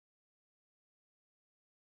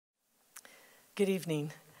Good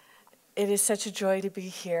evening. It is such a joy to be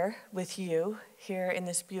here with you, here in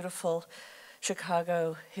this beautiful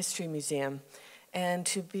Chicago History Museum, and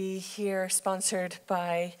to be here sponsored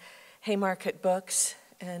by Haymarket Books.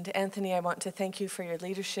 And Anthony, I want to thank you for your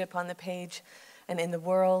leadership on the page and in the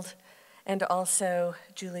world, and also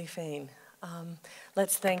Julie Fain.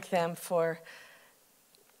 Let's thank them for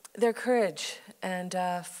their courage and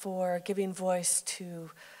for giving voice to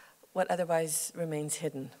what otherwise remains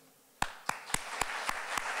hidden.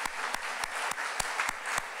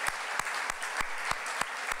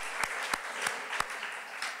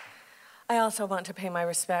 I also want to pay my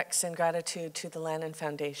respects and gratitude to the Lannan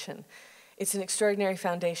Foundation. It's an extraordinary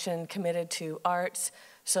foundation committed to arts,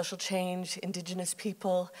 social change, Indigenous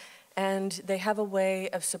people, and they have a way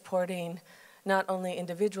of supporting not only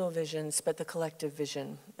individual visions, but the collective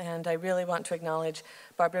vision. And I really want to acknowledge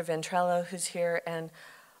Barbara Ventrello, who's here, and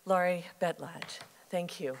Laurie Betladge.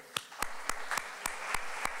 Thank you.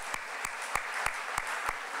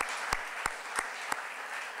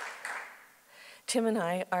 Tim and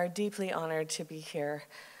I are deeply honored to be here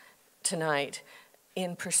tonight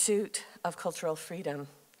in pursuit of cultural freedom.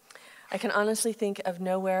 I can honestly think of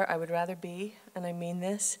nowhere I would rather be, and I mean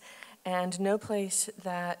this, and no place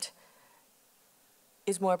that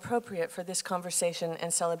is more appropriate for this conversation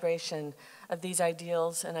and celebration of these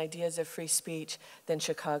ideals and ideas of free speech than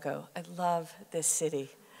Chicago. I love this city.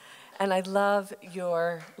 And I love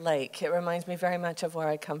your lake. It reminds me very much of where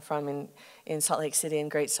I come from in Salt Lake City and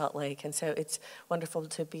Great Salt Lake. And so it's wonderful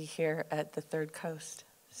to be here at the Third Coast.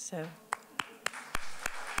 So,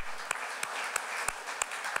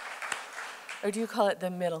 or do you call it the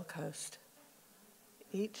Middle Coast?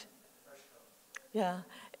 Each? Yeah,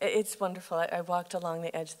 it's wonderful. I walked along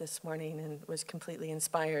the edge this morning and was completely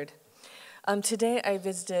inspired. Today I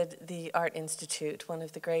visited the Art Institute, one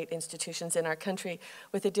of the great institutions in our country,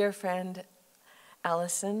 with a dear friend,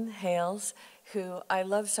 Allison Hales, who I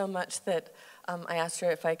love so much that I asked her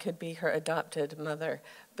if I could be her adopted mother,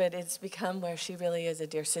 but it's become where she really is a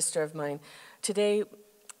dear sister of mine. Today,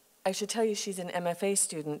 I should tell you she's an MFA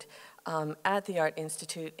student at the Art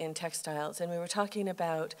Institute in textiles, and we were talking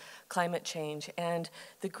about climate change and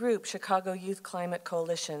the group, Chicago Youth Climate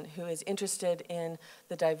Coalition, who is interested in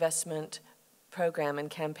the divestment program and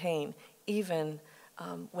campaign, even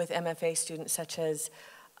with MFA students such as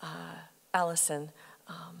Allison.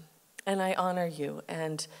 And I honor you,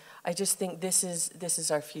 and I just think this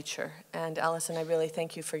is our future. And Allison, I really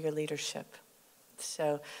thank you for your leadership.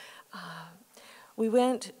 So we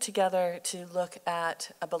went together to look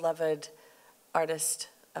at a beloved artist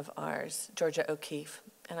of ours, Georgia O'Keeffe,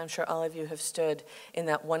 and I'm sure all of you have stood in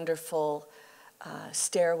that wonderful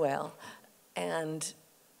stairwell and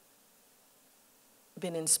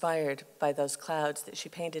been inspired by those clouds that she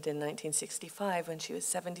painted in 1965 when she was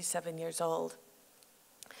 77 years old.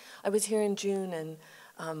 I was here in June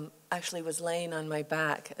and actually was laying on my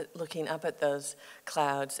back looking up at those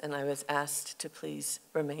clouds, and I was asked to please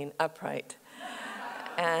remain upright.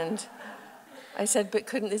 And I said, but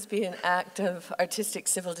couldn't this be an act of artistic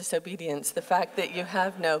civil disobedience, the fact that you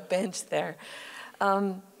have no bench there?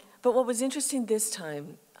 But what was interesting this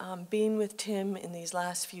time, being with Tim in these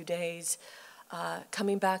last few days,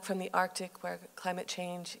 coming back from the Arctic where climate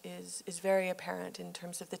change is very apparent in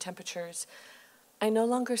terms of the temperatures, I no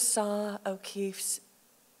longer saw O'Keeffe's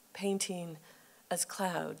painting as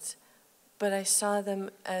clouds, but I saw them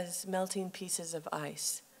as melting pieces of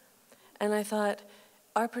ice. And I thought,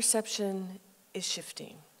 our perception is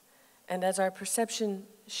shifting. And as our perception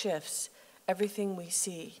shifts, everything we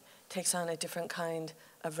see takes on a different kind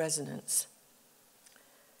of resonance.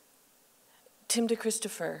 Tim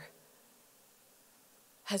DeChristopher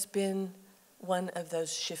has been one of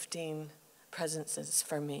those shifting presences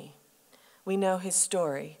for me. We know his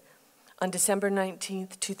story. On December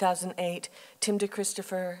 19th, 2008, Tim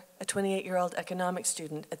DeChristopher, a 28-year-old economics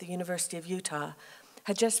student at the University of Utah,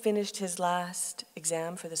 had just finished his last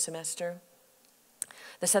exam for the semester.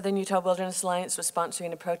 The Southern Utah Wilderness Alliance was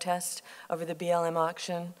sponsoring a protest over the BLM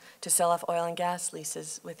auction to sell off oil and gas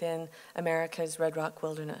leases within America's Red Rock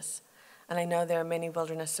Wilderness. And I know there are many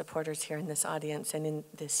wilderness supporters here in this audience and in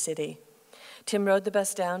this city. Tim rode the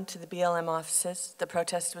bus down to the BLM offices. The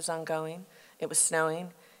protest was ongoing. It was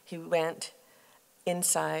snowing. He went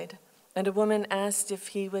inside, and a woman asked if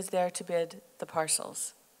he was there to bid the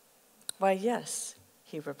parcels. Why, yes,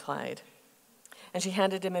 he replied. And she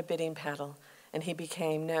handed him a bidding paddle, and he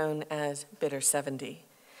became known as Bidder 70.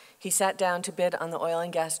 He sat down to bid on the oil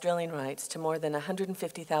and gas drilling rights to more than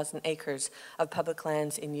 150,000 acres of public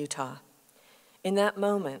lands in Utah. In that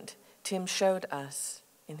moment, Tim showed us,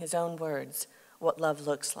 in his own words, what love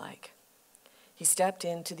looks like. He stepped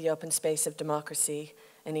into the open space of democracy,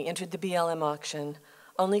 and he entered the BLM auction,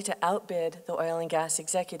 only to outbid the oil and gas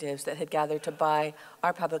executives that had gathered to buy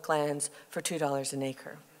our public lands for $2 an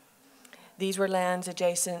acre. These were lands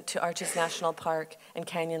adjacent to Arches National Park and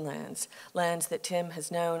Canyonlands, lands that Tim has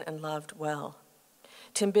known and loved well.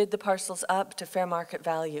 Tim bid the parcels up to fair market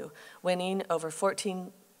value, winning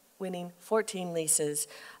 14 leases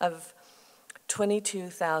of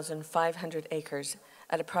 22,500 acres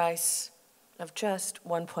at a price of just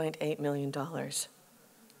 $1.8 million.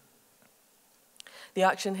 The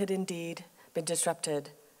auction had indeed been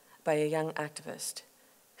disrupted by a young activist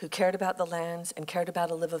who cared about the lands and cared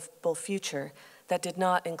about a livable future that did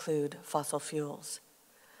not include fossil fuels.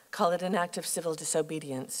 Call it an act of civil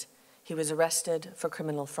disobedience. He was arrested for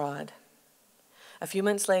criminal fraud. A few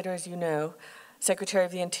months later, as you know, Secretary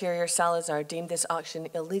of the Interior Salazar deemed this auction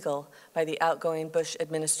illegal by the outgoing Bush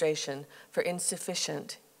administration for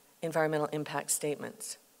insufficient environmental impact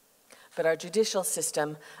statements. But our judicial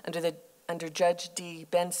system, under Judge D.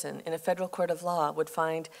 Benson, in a federal court of law, would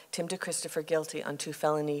find Tim DeChristopher guilty on 2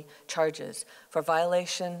 felony charges for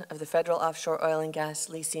violation of the Federal Offshore Oil and Gas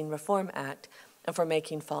Leasing Reform Act and for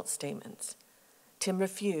making false statements. Tim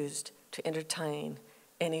refused to entertain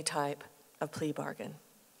any type of plea bargain.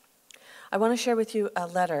 I want to share with you a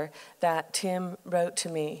letter that Tim wrote to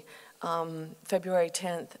me February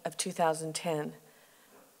 10th of 2010.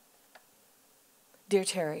 Dear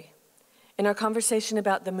Terry, in our conversation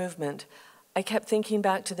about the movement, I kept thinking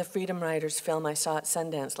back to the Freedom Riders film I saw at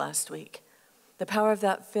Sundance last week. The power of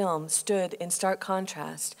that film stood in stark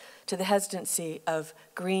contrast to the hesitancy of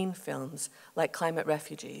green films like Climate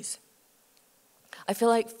Refugees. I feel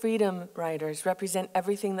like Freedom Riders represent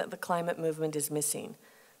everything that the climate movement is missing: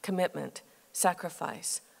 commitment,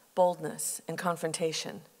 sacrifice, boldness, and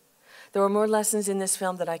confrontation. There were more lessons in this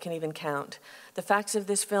film than I can even count. The facts of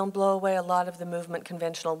this film blow away a lot of the movement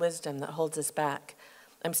conventional wisdom that holds us back.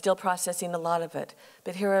 I'm still processing a lot of it,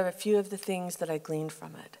 but here are a few of the things that I gleaned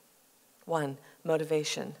from it. 1,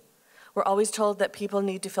 motivation. We're always told that people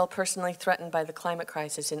need to feel personally threatened by the climate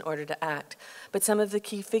crisis in order to act, but some of the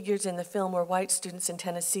key figures in the film were white students in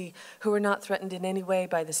Tennessee who were not threatened in any way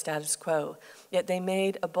by the status quo, yet they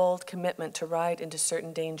made a bold commitment to ride into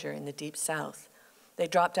certain danger in the Deep South. They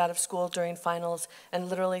dropped out of school during finals and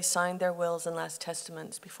literally signed their wills and last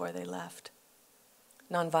testaments before they left.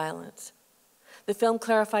 Nonviolence. The film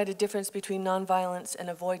clarified a difference between nonviolence and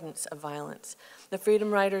avoidance of violence. The Freedom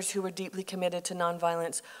Riders who were deeply committed to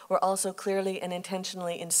nonviolence were also clearly and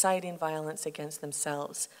intentionally inciting violence against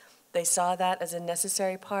themselves. They saw that as a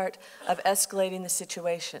necessary part of escalating the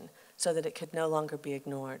situation so that it could no longer be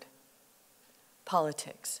ignored.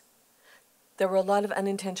 Politics. There were a lot of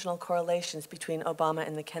unintentional correlations between Obama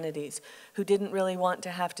and the Kennedys, who didn't really want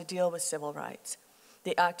to have to deal with civil rights.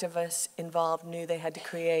 The activists involved knew they had to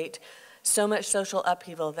create so much social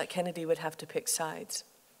upheaval that Kennedy would have to pick sides,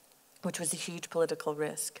 which was a huge political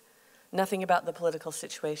risk. Nothing about the political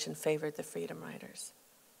situation favored the Freedom Riders.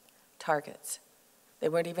 Targets. They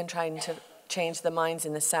weren't even trying to change the minds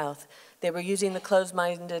in the South. They were using the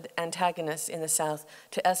closed-minded antagonists in the South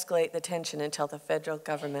to escalate the tension until the federal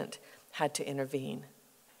government had to intervene.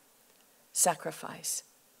 Sacrifice.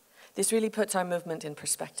 This really puts our movement in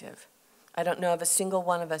perspective. I don't know of a single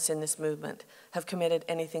one of us in this movement have committed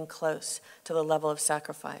anything close to the level of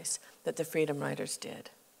sacrifice that the Freedom Riders did.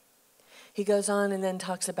 He goes on and then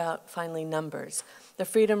talks about, finally, numbers. The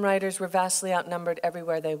Freedom Riders were vastly outnumbered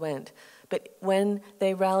everywhere they went, but when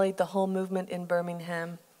they rallied the whole movement in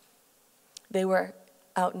Birmingham, they were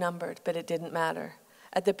outnumbered, but it didn't matter.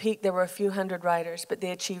 At the peak, there were a few hundred riders, but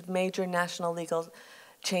they achieved major national legal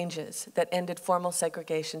changes that ended formal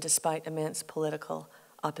segregation despite immense political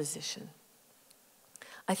opposition.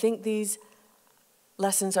 I think these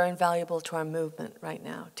lessons are invaluable to our movement right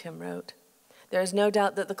now, Tim wrote. There is no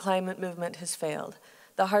doubt that the climate movement has failed.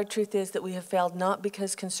 The hard truth is that we have failed not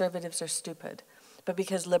because conservatives are stupid, but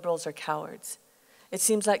because liberals are cowards. It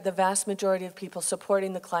seems like the vast majority of people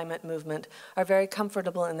supporting the climate movement are very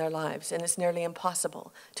comfortable in their lives, and it's nearly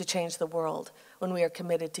impossible to change the world when we are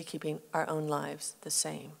committed to keeping our own lives the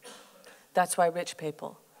same. That's why rich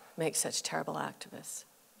people make such terrible activists.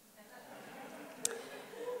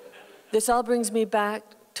 This all brings me back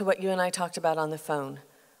to what you and I talked about on the phone.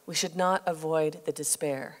 We should not avoid the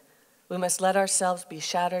despair. We must let ourselves be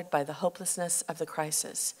shattered by the hopelessness of the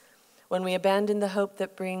crisis. When we abandon the hope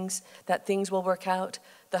that things will work out,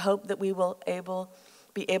 the hope that we will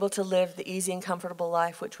be able to live the easy and comfortable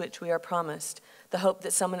life which we are promised, the hope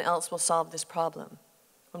that someone else will solve this problem.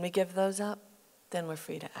 When we give those up, then we're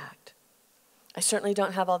free to act. I certainly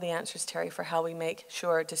don't have all the answers, Terry, for how we make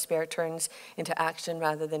sure despair turns into action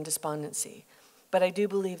rather than despondency. But I do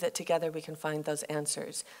believe that together we can find those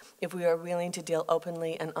answers if we are willing to deal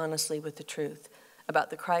openly and honestly with the truth about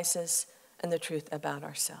the crisis and the truth about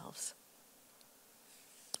ourselves.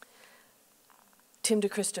 Tim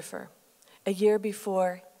DeChristopher, a year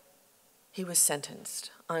before he was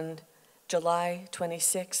sentenced on July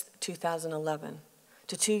 26, 2011,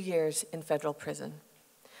 to 2 years in federal prison.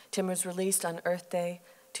 Tim was released on Earth Day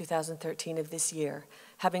 2013 of this year,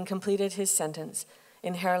 having completed his sentence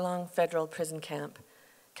in Harlong Federal Prison Camp,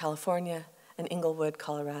 California, and Inglewood,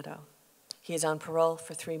 Colorado. He is on parole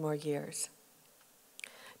for 3 more years.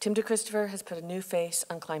 Tim DeChristopher has put a new face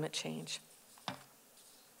on climate change.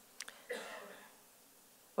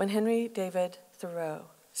 When Henry David Thoreau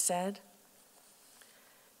said,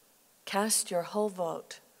 "Cast your whole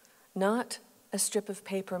vote, not a strip of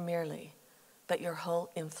paper merely, but your whole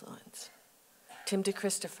influence," Tim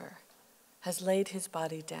DeChristopher has laid his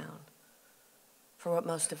body down for what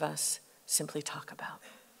most of us simply talk about.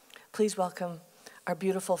 Please welcome our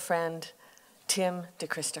beautiful friend, Tim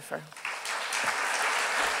DeChristopher.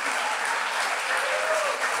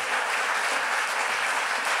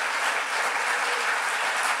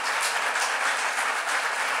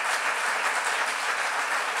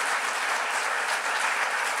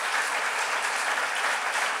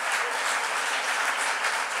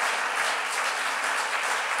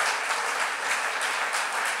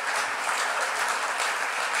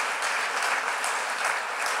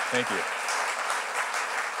 Thank you.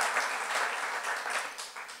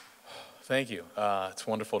 Thank you. It's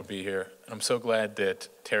wonderful to be here. I'm so glad that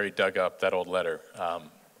Terry dug up that old letter.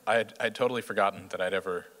 I'd totally forgotten that I'd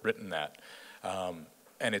ever written that.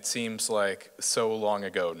 And it seems like so long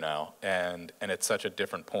ago now, and it's such a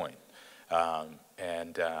different point.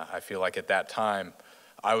 I feel like at that time,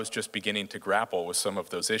 I was just beginning to grapple with some of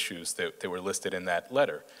those issues that were listed in that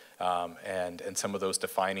letter, and some of those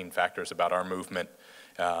defining factors about our movement,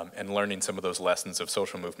 and learning some of those lessons of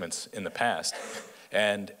social movements in the past.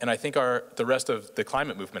 And I think the rest of the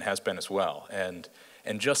climate movement has been as well. And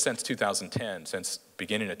just since 2010, since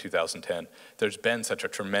beginning of 2010, there's been such a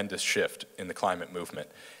tremendous shift in the climate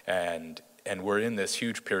movement. And we're in this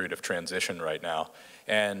huge period of transition right now.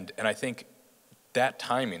 And I think that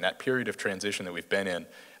timing, that period of transition that we've been in,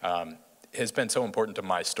 has been so important to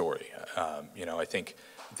my story. I think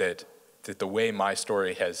that the way my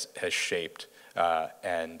story has shaped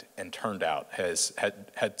and turned out has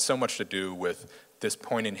had so much to do with this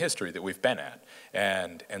point in history that we've been at,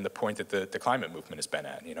 and the point that the climate movement has been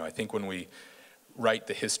at. I think when we write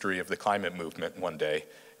the history of the climate movement one day,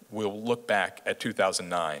 we'll look back at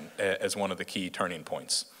 2009 as one of the key turning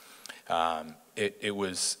points. It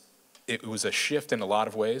was a shift in a lot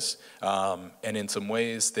of ways, and in some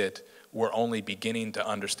ways that we're only beginning to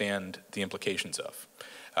understand the implications of.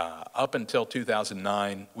 Up until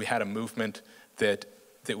 2009, we had a movement that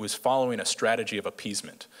was following a strategy of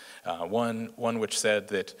appeasement. One which said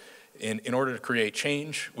that in order to create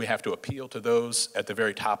change, we have to appeal to those at the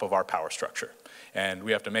very top of our power structure. And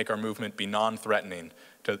we have to make our movement be non-threatening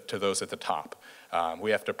to those at the top.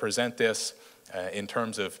 We have to present this in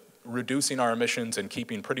terms of reducing our emissions and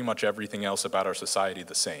keeping pretty much everything else about our society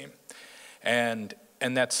the same. And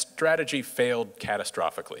that strategy failed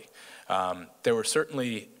catastrophically. There were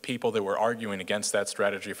certainly people that were arguing against that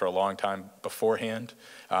strategy for a long time beforehand,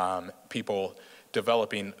 people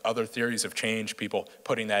developing other theories of change, people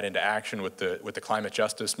putting that into action with the climate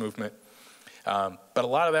justice movement. But a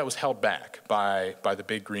lot of that was held back by the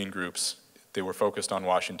big green groups that were focused on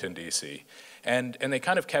Washington, D.C. And they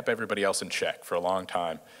kind of kept everybody else in check for a long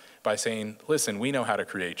time by saying, listen, we know how to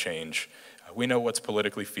create change. We know what's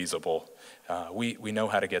politically feasible. We know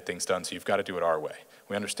how to get things done, so you've got to do it our way.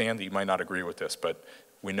 We understand that you might not agree with this, but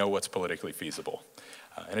we know what's politically feasible.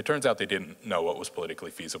 And it turns out they didn't know what was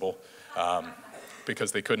politically feasible,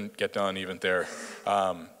 because they couldn't get done even their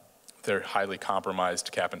highly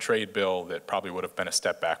compromised cap and trade bill that probably would have been a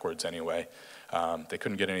step backwards anyway. They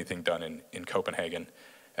couldn't get anything done in Copenhagen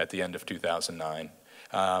at the end of 2009.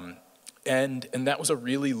 And that was a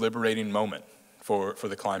really liberating moment for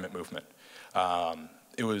the climate movement.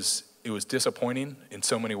 It was disappointing in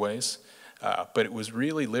so many ways, but it was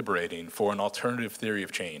really liberating for an alternative theory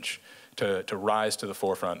of change to rise to the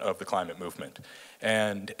forefront of the climate movement.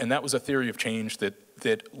 And that was a theory of change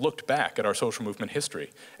that looked back at our social movement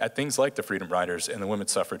history, at things like the Freedom Riders and the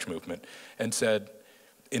women's suffrage movement, and said,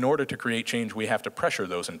 in order to create change, we have to pressure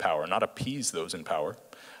those in power, not appease those in power.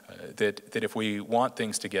 That if we want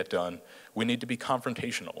things to get done, we need to be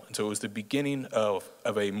confrontational. And so it was the beginning of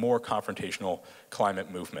a more confrontational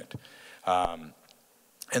climate movement.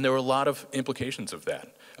 And there were a lot of implications of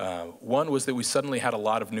that. One was that we suddenly had a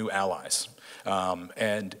lot of new allies,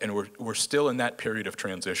 and we're still in that period of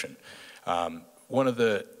transition. One of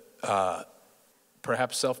the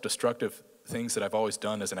perhaps self-destructive things that I've always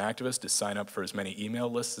done as an activist is sign up for as many email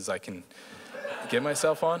lists as I can get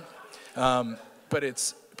myself on. But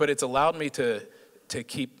it's allowed me to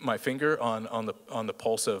keep my finger on the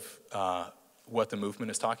pulse of what the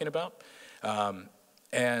movement is talking about.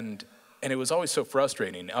 And it was always so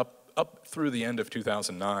frustrating. Up through the end of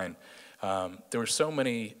 2009, there were so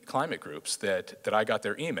many climate groups that I got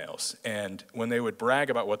their emails, and when they would brag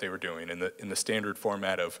about what they were doing in the standard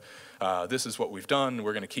format of, this is what we've done,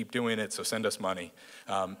 we're going to keep doing it, so send us money.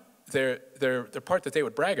 The part that they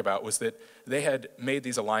would brag about was that they had made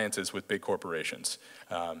these alliances with big corporations.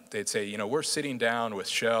 They'd say, you know, we're sitting down with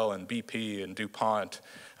Shell and BP and DuPont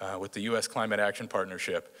with the U.S. Climate Action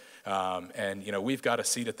Partnership, and you know, we've got a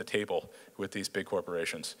seat at the table with these big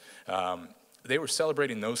corporations. They were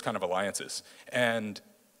celebrating those kind of alliances, and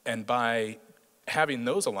by having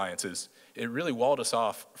those alliances, it really walled us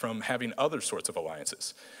off from having other sorts of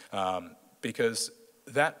alliances, because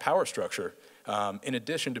that power structure, in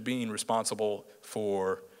addition to being responsible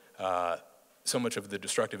for so much of the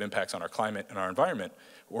destructive impacts on our climate and our environment,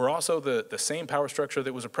 were also the same power structure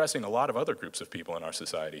that was oppressing a lot of other groups of people in our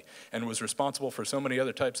society and was responsible for so many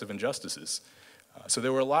other types of injustices. So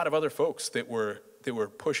there were a lot of other folks that were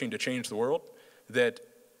pushing to change the world that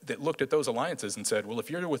looked at those alliances and said, well, if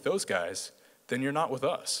you're with those guys, then you're not with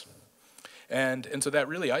us. And so that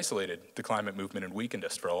really isolated the climate movement and weakened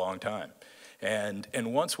us for a long time. And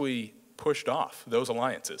once we pushed off those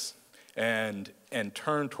alliances and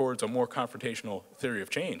turned towards a more confrontational theory of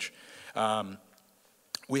change,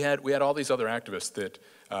 we had all these other activists that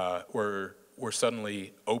were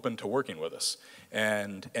suddenly open to working with us.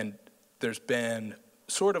 And there's been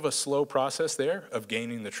sort of a slow process there of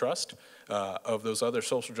gaining the trust of those other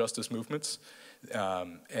social justice movements,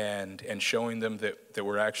 and showing them that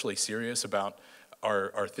we're actually serious about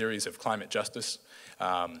our theories of climate justice.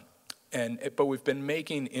 But we've been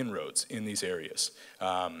making inroads in these areas.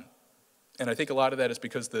 And I think a lot of that is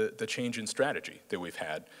because the change in strategy that we've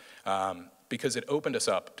had, because it opened us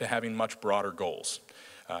up to having much broader goals.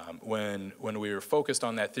 When we were focused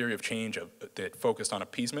on that theory of change that focused on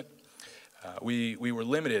appeasement, we were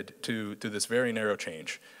limited to this very narrow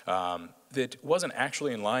change that wasn't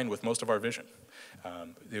actually in line with most of our vision.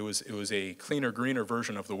 It was a cleaner, greener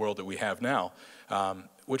version of the world that we have now,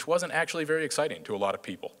 which wasn't actually very exciting to a lot of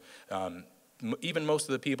people. Even most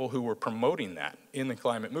of the people who were promoting that in the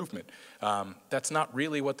climate movement, that's not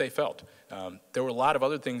really what they felt. There were a lot of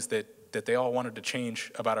other things that they all wanted to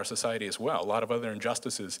change about our society as well, a lot of other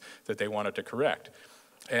injustices that they wanted to correct.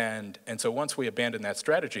 And so once we abandoned that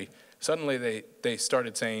strategy, suddenly they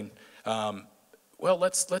started saying, well,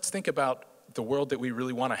 let's think about the world that we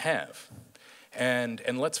really want to have, and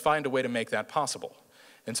let's find a way to make that possible.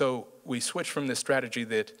 And so we switched from this strategy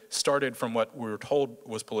that started from what we were told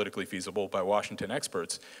was politically feasible by Washington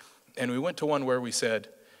experts, and we went to one where we said,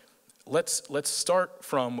 let's start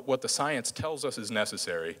from what the science tells us is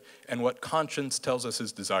necessary and what conscience tells us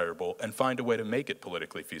is desirable, and find a way to make it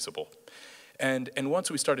politically feasible. And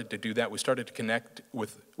once we started to do that, we started to connect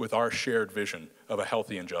with our shared vision of a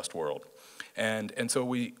healthy and just world. And so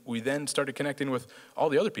we then started connecting with all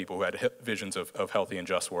the other people who had visions of healthy and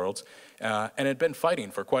just worlds, and had been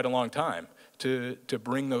fighting for quite a long time to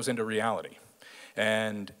bring those into reality.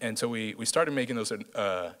 And so we started making those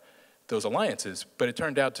alliances, but it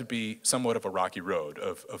turned out to be somewhat of a rocky road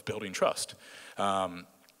of building trust. And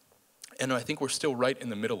I think we're still right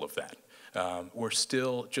in the middle of that. We're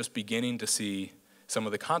still just beginning to see some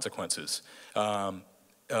of the consequences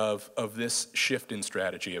of this shift in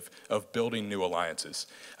strategy of building new alliances.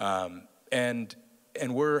 And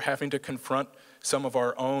we're having to confront some of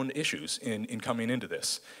our own issues in coming into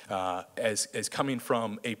this as coming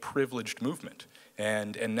from a privileged movement.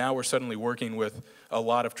 And now we're suddenly working with a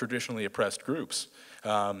lot of traditionally oppressed groups.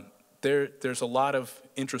 There's a lot of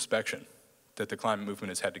introspection that the climate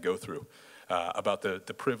movement has had to go through about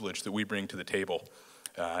the privilege that we bring to the table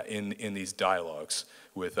in these dialogues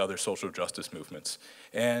with other social justice movements.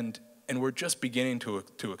 And we're just beginning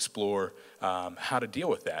to explore how to deal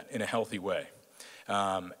with that in a healthy way.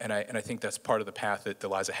 And I think that's part of the path that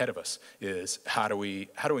lies ahead of us, is how do we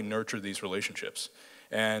nurture these relationships?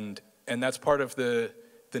 And that's part of the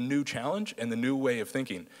new challenge and the new way of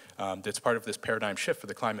thinking that's part of this paradigm shift for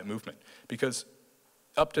the climate movement. Because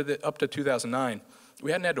up to 2009,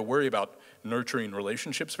 we hadn't had to worry about nurturing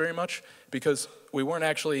relationships very much, because we weren't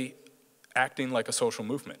actually acting like a social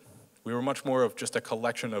movement. We were much more of just a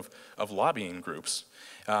collection of lobbying groups.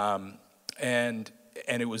 And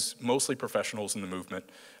it was mostly professionals in the movement.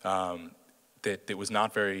 That was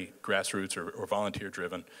not very grassroots or volunteer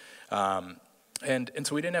driven. And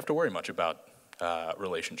so we didn't have to worry much about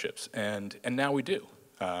relationships, and now we do.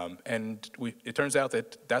 It turns out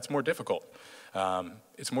that that's more difficult.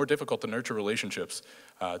 It's more difficult to nurture relationships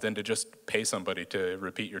than to just pay somebody to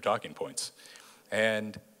repeat your talking points.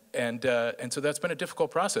 And so that's been a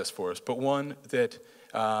difficult process for us, but one that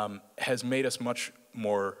has made us much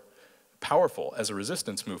more powerful as a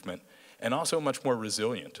resistance movement, and also much more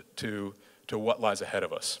resilient to what lies ahead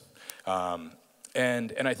of us.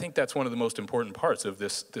 And I think that's one of the most important parts of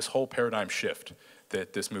this whole paradigm shift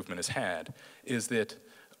that this movement has had, is that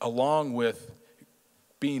along with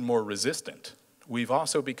being more resistant, we've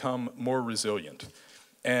also become more resilient.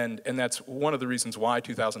 And that's one of the reasons why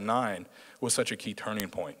 2009 was such a key turning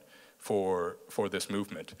point for this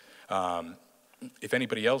movement. If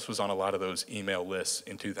anybody else was on a lot of those email lists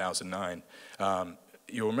in 2009,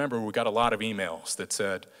 you'll remember we got a lot of emails that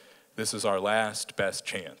said, this is our last best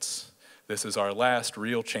chance. This is our last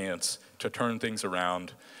real chance to turn things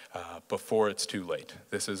around before it's too late.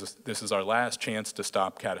 This is our last chance to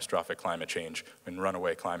stop catastrophic climate change and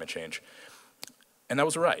runaway climate change. And that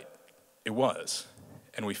was right. It was.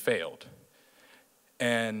 And we failed.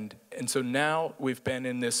 And so now we've been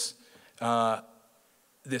in this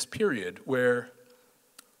period where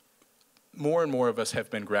more and more of us have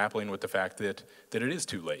been grappling with the fact that it is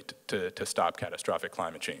too late to stop catastrophic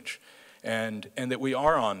climate change, and that we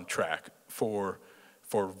are on track for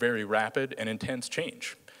very rapid and intense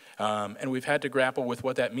change. And we've had to grapple with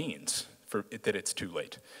what that means, that it's too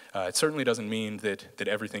late. It certainly doesn't mean that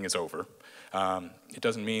everything is over. It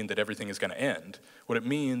doesn't mean that everything is going to end. What it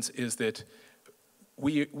means is that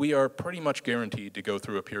we are pretty much guaranteed to go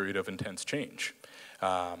through a period of intense change.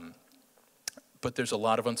 But there's a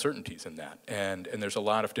lot of uncertainties in that, and there's a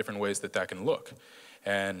lot of different ways that can look.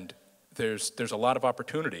 And there's a lot of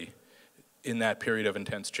opportunity in that period of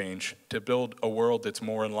intense change to build a world that's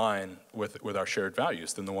more in line with our shared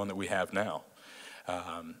values than the one that we have now.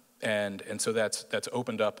 And so that's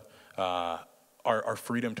opened up our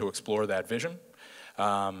freedom to explore that vision,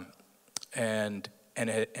 and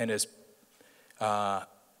has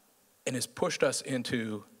pushed us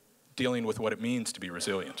into dealing with what it means to be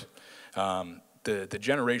resilient. The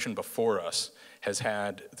generation before us has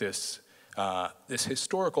had this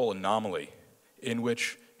historical anomaly in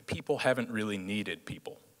which people haven't really needed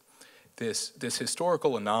people. This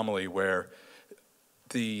historical anomaly where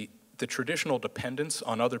the traditional dependence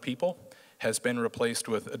on other people has been replaced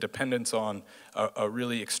with a dependence on a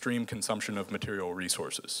really extreme consumption of material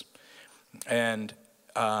resources. And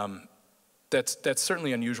that's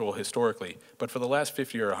certainly unusual historically, but for the last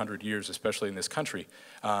 50 or 100 years, especially in this country,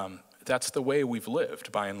 that's the way we've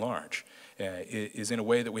lived by and large, is in a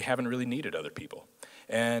way that we haven't really needed other people.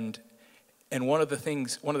 And one of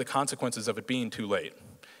the consequences of it being too late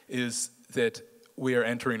is that we are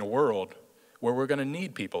entering a world where we're going to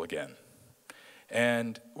need people again.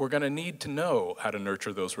 And we're going to need to know how to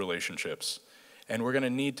nurture those relationships. And we're going to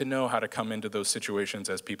need to know how to come into those situations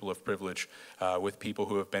as people of privilege with people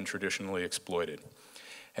who have been traditionally exploited.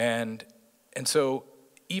 And so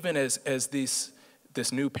even as this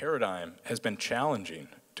new paradigm has been challenging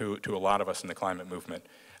to a lot of us in the climate movement,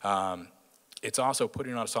 it's also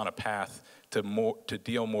putting us on a path to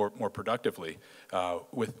deal more productively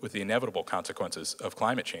with the inevitable consequences of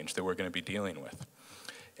climate change that we're going to be dealing with.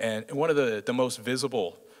 And one of the most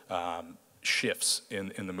visible shifts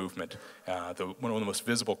in the movement, one of the most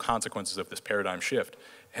visible consequences of this paradigm shift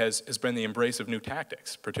has been the embrace of new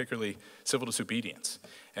tactics, particularly civil disobedience.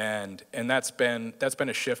 And that's been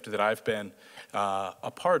a shift that I've been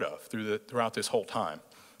a part of throughout this whole time.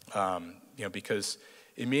 Because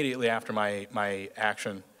immediately after my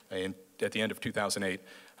action at the end of 2008,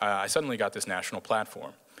 I suddenly got this national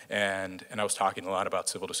platform. And I was talking a lot about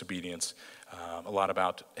civil disobedience, a lot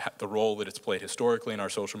about the role that it's played historically in our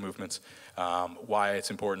social movements, why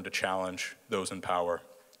it's important to challenge those in power.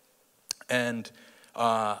 And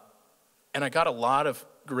I got a lot of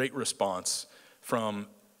great response from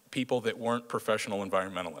people that weren't professional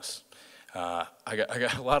environmentalists. I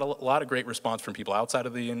got a lot of great response from people outside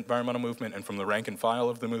of the environmental movement and from the rank and file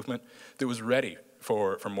of the movement that was ready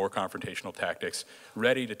for more confrontational tactics,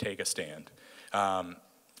 ready to take a stand.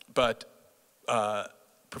 But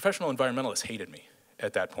professional environmentalists hated me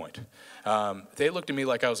at that point. They looked at me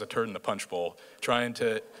like I was a turd in the punch bowl, trying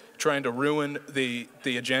to ruin the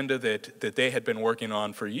agenda that they had been working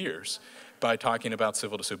on for years by talking about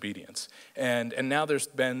civil disobedience. And now there's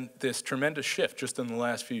been this tremendous shift just in the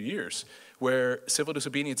last few years where civil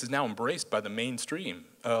disobedience is now embraced by the mainstream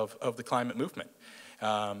of the climate movement.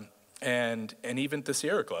 and even the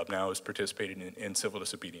Sierra Club now is participating in civil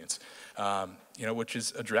disobedience, which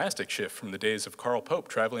is a drastic shift from the days of Carl Pope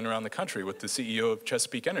traveling around the country with the CEO of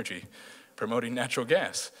Chesapeake Energy, promoting natural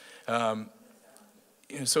gas.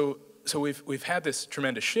 So we've had this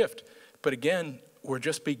tremendous shift, but again, we're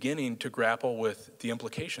just beginning to grapple with the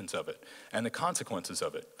implications of it and the consequences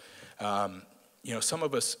of it. Some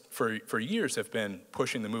of us for years have been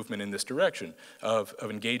pushing the movement in this direction of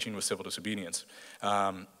engaging with civil disobedience.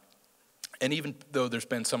 And even though there's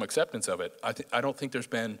been some acceptance of it, I don't think there's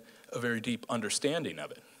been a very deep understanding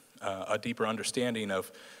of it, a deeper understanding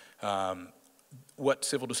of what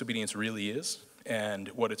civil disobedience really is and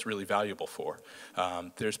what it's really valuable for.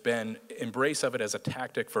 There's been embrace of it as a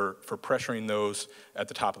tactic for pressuring those at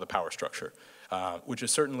the top of the power structure, which is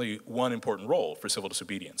certainly one important role for civil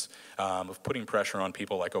disobedience, of putting pressure on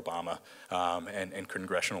people like Obama and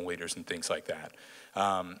congressional leaders and things like that.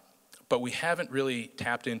 But we haven't really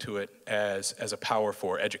tapped into it as a power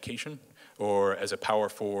for education or as a power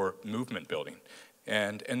for movement building.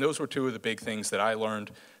 And those were two of the big things that I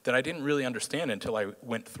learned that I didn't really understand until I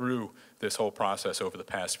went through this whole process over the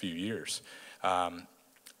past few years. One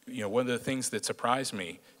of the things that surprised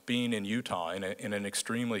me being in Utah in an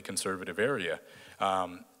extremely conservative area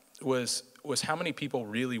was how many people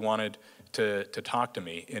really wanted to talk to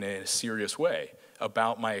me in a serious way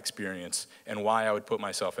about my experience and why I would put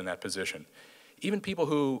myself in that position. Even people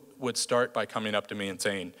who would start by coming up to me and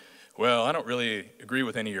saying, well, I don't really agree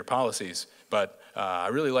with any of your policies, but I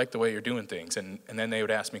really like the way you're doing things. And then they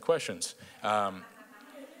would ask me questions.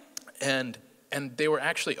 And they were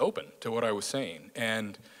actually open to what I was saying.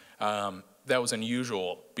 And that was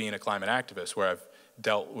unusual being a climate activist, where I've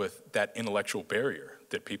dealt with that intellectual barrier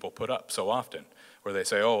that people put up so often, where they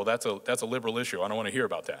say, oh, that's a liberal issue, I don't want to hear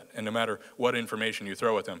about that. And no matter what information you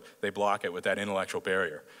throw at them, they block it with that intellectual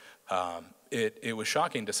barrier. It was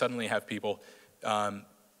shocking to suddenly have people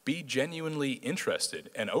be genuinely interested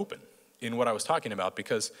and open in what I was talking about,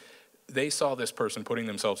 because they saw this person putting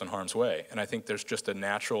themselves in harm's way. And I think there's just a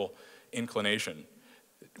natural inclination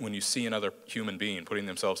when you see another human being putting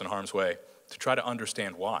themselves in harm's way to try to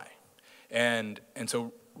understand why. And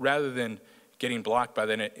so rather than getting blocked by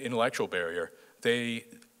that intellectual barrier, they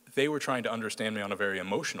were trying to understand me on a very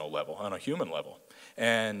emotional level, on a human level.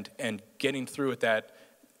 And getting through at that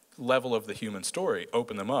level of the human story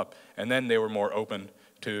opened them up. And then they were more open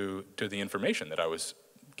to the information that I was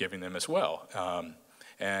giving them as well.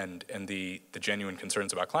 And the genuine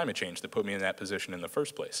concerns about climate change that put me in that position in the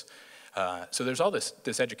first place. So there's all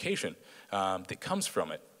this education that comes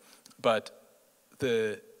from it. But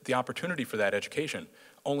the opportunity for that education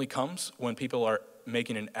only comes when people are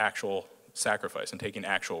making an actual sacrifice and taking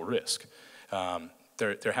actual risk.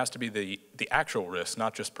 There has to be the actual risk,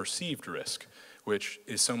 not just perceived risk, which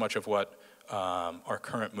is so much of what our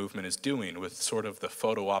current movement is doing with sort of the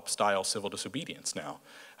photo op style civil disobedience now,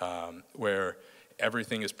 where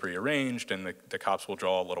everything is prearranged and the cops will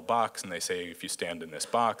draw a little box and they say, if you stand in this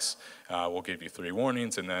box, we'll give you 3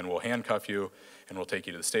 warnings and then we'll handcuff you and we'll take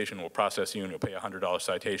you to the station, we'll process you and you'll pay a $100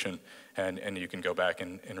 citation and you can go back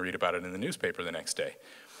and read about it in the newspaper the next day.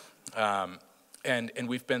 And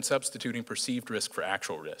we've been substituting perceived risk for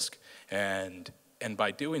actual risk. And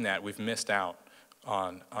by doing that, we've missed out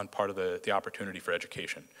on part of the opportunity for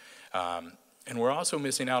education. And we're also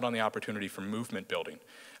missing out on the opportunity for movement building.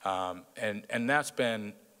 And that's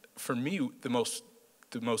been, for me, the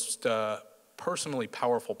most personally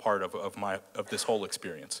powerful part of this whole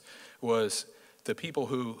experience was the people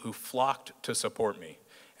who flocked to support me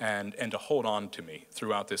and to hold on to me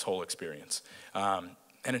throughout this whole experience.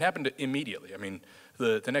 And it happened immediately. I mean,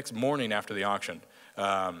 the next morning after the auction,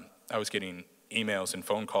 I was getting emails and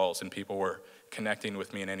phone calls, and people were connecting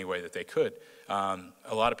with me in any way that they could. A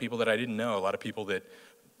lot of people that I didn't know, a lot of people that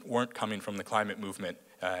weren't coming from the climate movement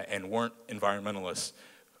and weren't environmentalists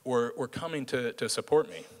were coming to support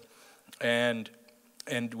me. And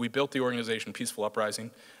we built the organization Peaceful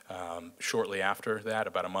Uprising shortly after that,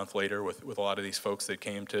 about a month later, with a lot of these folks that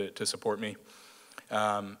came to support me.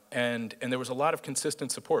 And there was a lot of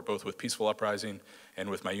consistent support, both with Peaceful Uprising and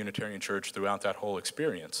with my Unitarian Church throughout that whole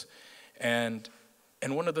experience. And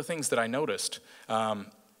one of the things that I noticed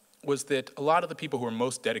was that a lot of the people who were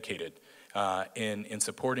most dedicated in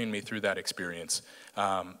supporting me through that experience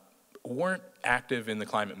weren't active in the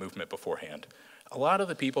climate movement beforehand. A lot of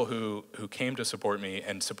the people who came to support me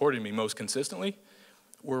and supported me most consistently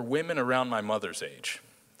were women around my mother's age.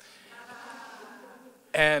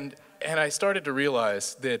 And I started to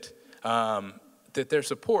realize that their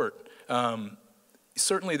support,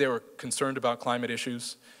 certainly they were concerned about climate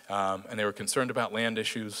issues, and they were concerned about land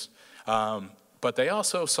issues, but they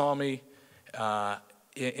also saw me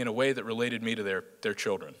in a way that related me to their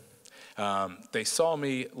children. They saw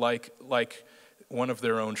me like one of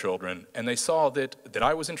their own children, and they saw that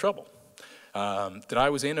I was in trouble, that I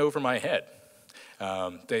was in over my head.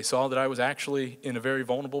 They saw that I was actually in a very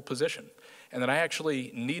vulnerable position, and that I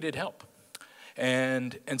actually needed help.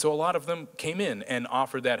 And so a lot of them came in and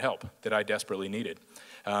offered that help that I desperately needed,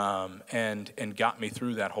 and got me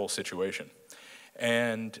through that whole situation.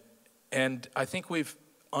 And I think we've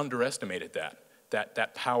underestimated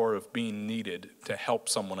that power of being needed to help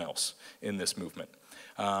someone else in this movement.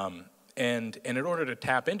 And in order to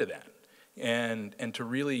tap into that and to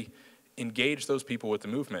really engage those people with the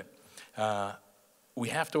movement, we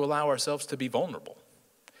have to allow ourselves to be vulnerable.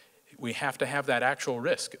 We have to have that actual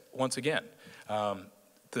risk. Once again,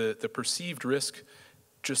 the perceived risk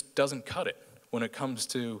just doesn't cut it when it comes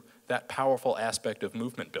to that powerful aspect of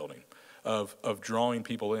movement building, of drawing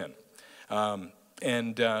people in.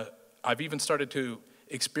 I've even started to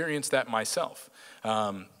experience that myself.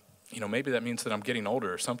 Maybe that means that I'm getting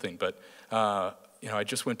older or something, but I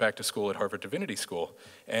just went back to school at Harvard Divinity School,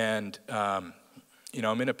 and I'm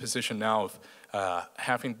in a position now of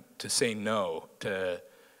having to say no to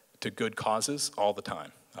good causes all the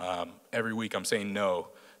time. Every week I'm saying no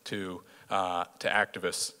to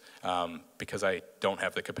activists because I don't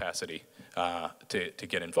have the capacity to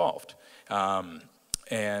get involved.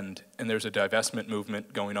 And there's a divestment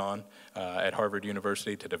movement going on at Harvard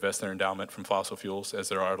University to divest their endowment from fossil fuels, as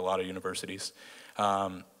there are at a lot of universities.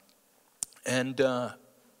 And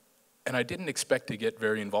I didn't expect to get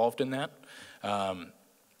very involved in that.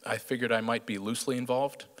 I figured I might be loosely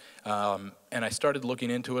involved, and I started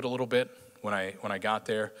looking into it a little bit when I got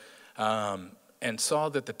there, and saw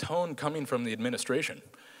that the tone coming from the administration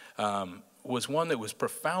was one that was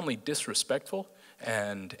profoundly disrespectful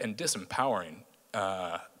and disempowering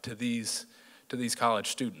to these college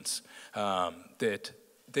students. That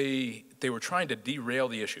they were trying to derail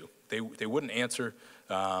the issue. They wouldn't answer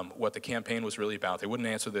what the campaign was really about. They wouldn't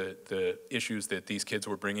answer the issues that these kids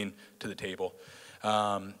were bringing to the table.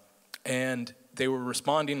 And they were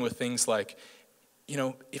responding with things like,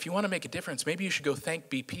 if you want to make a difference, maybe you should go thank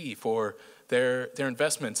BP for their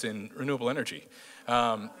investments in renewable energy.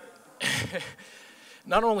 Not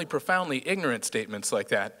only profoundly ignorant statements like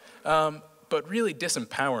that, but really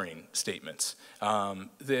disempowering statements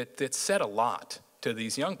that said a lot to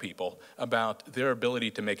these young people about their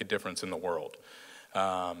ability to make a difference in the world,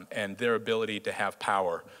 and their ability to have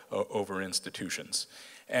power over institutions.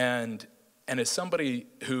 And as somebody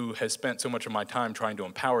who has spent so much of my time trying to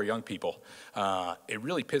empower young people, it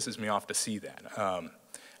really pisses me off to see that.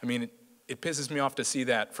 It pisses me off to see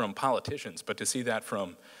that from politicians, but to see that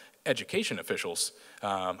from education officials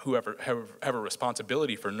who have a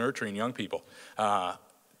responsibility for nurturing young people,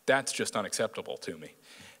 that's just unacceptable to me.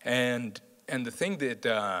 And the thing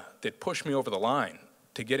that pushed me over the line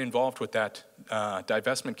to get involved with that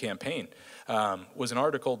divestment campaign was an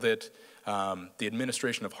article that the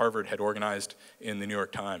administration of Harvard had organized in the New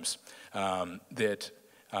York Times that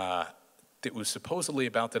was supposedly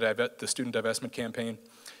about the student divestment campaign,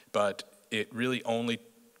 but it really only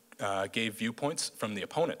gave viewpoints from the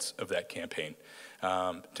opponents of that campaign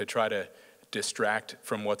to try to distract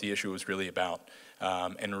from what the issue was really about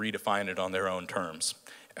and redefine it on their own terms.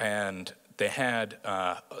 And they had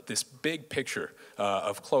this big picture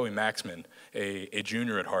of Chloe Maxman, a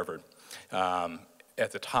junior at Harvard,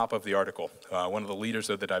 at the top of the article, one of the leaders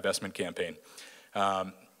of the divestment campaign.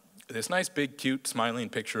 This nice, big, cute, smiling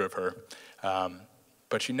picture of her,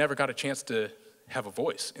 but she never got a chance to have a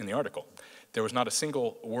voice in the article. There was not a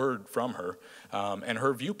single word from her, and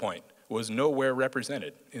her viewpoint was nowhere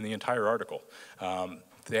represented in the entire article.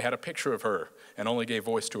 They had a picture of her and only gave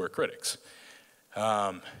voice to her critics.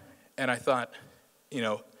 And I thought,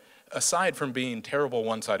 aside from being terrible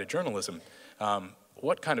one-sided journalism,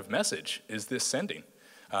 what kind of message is this sending?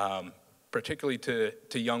 Particularly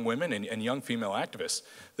to young women and young female activists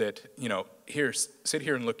that, sit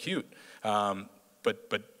here and look cute,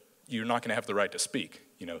 but you're not gonna have the right to speak,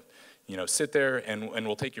 sit there and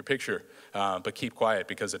we'll take your picture, but keep quiet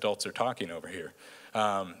because adults are talking over here.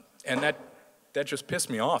 And that just pissed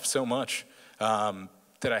me off so much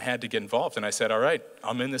that I had to get involved. And I said, all right,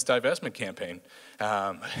 I'm in this divestment campaign.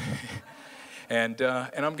 And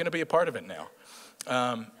I'm gonna be a part of it now.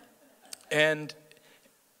 And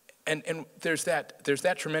there's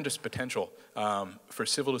that tremendous potential for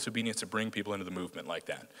civil disobedience to bring people into the movement like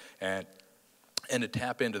that, and to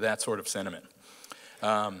tap into that sort of sentiment.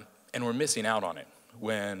 And we're missing out on it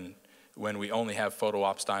when we only have photo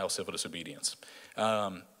op style civil disobedience.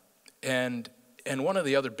 And one of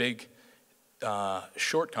the other big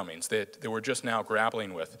shortcomings that we're just now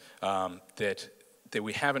grappling with, that that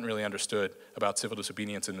we haven't really understood about civil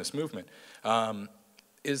disobedience in this movement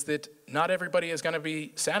is that not everybody is going to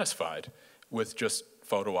be satisfied with just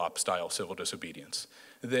photo op style civil disobedience.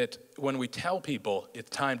 That when we tell people it's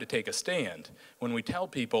time to take a stand, when we tell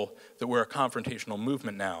people that we're a confrontational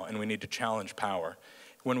movement now and we need to challenge power,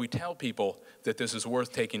 when we tell people that this is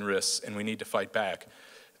worth taking risks and we need to fight back,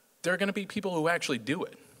 there are going to be people who actually do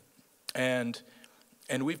it. And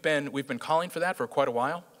we've been calling for that for quite a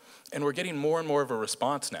while, and we're getting more and more of a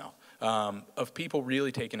response now of people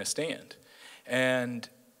really taking a stand. And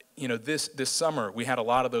you know, this summer we had a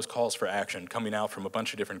lot of those calls for action coming out from a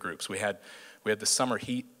bunch of different groups. We had the Summer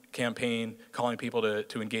Heat campaign calling people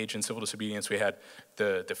to engage in civil disobedience. We had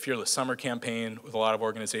the Fearless Summer campaign with a lot of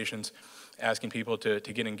organizations asking people to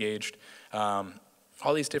get engaged.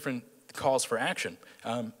 All these different calls for action,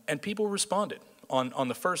 and people responded. On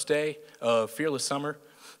the first day of Fearless Summer,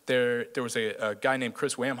 there was a guy named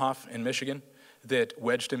Chris Wamhoff in Michigan that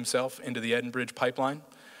wedged himself into the Edinbridge pipeline.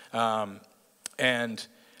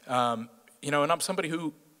 You know, and I'm somebody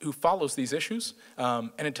who follows these issues,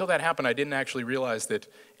 and until that happened, I didn't actually realize that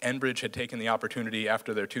Enbridge had taken the opportunity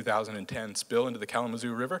after their 2010 spill into the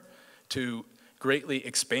Kalamazoo River to greatly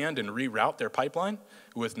expand and reroute their pipeline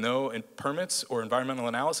with no permits or environmental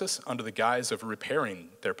analysis under the guise of repairing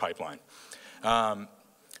their pipeline.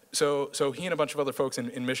 So he and a bunch of other folks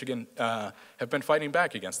in Michigan have been fighting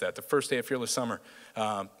back against that. The first day of Fearless Summer,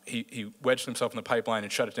 he wedged himself in the pipeline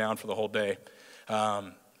and shut it down for the whole day.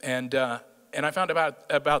 And I found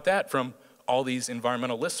about that from all these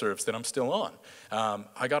environmental listservs that I'm still on.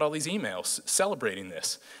 I got all these emails celebrating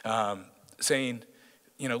this, saying,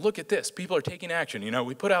 you know, look at this, people are taking action. You know,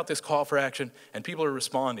 we put out this call for action and people are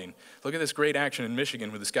responding. Look at this great action in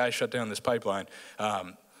Michigan where this guy shut down this pipeline.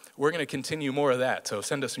 We're going to continue more of that, so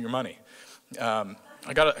send us your money. I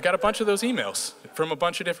got a bunch of those emails from a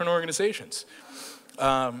bunch of different organizations.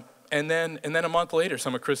 And then a month later,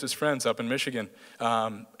 some of Chris's friends up in Michigan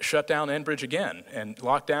shut down Enbridge again and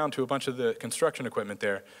locked down to a bunch of the construction equipment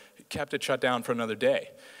there, kept it shut down for another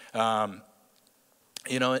day.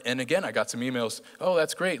 You know, and again, I got some emails. Oh,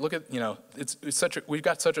 that's great. Look at, you know, we've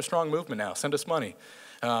got such a strong movement now. Send us money.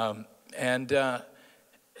 And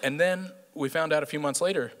then we found out a few months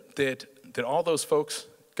later that all those folks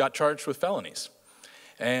got charged with felonies,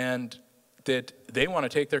 and that they want to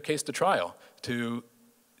take their case to trial to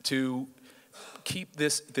keep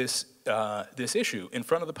this issue in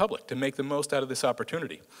front of the public, to make the most out of this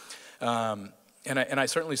opportunity. And I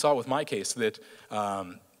certainly saw with my case that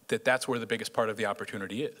that's where the biggest part of the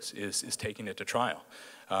opportunity is taking it to trial.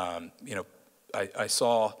 You know, I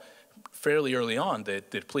saw fairly early on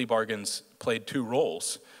that plea bargains played two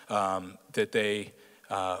roles, that they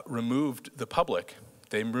removed the public,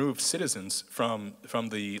 they removed citizens from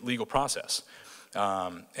the legal process,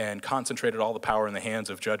 and concentrated all the power in the hands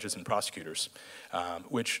of judges and prosecutors,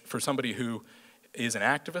 which for somebody who is an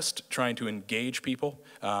activist trying to engage people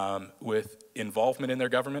with involvement in their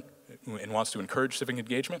government and wants to encourage civic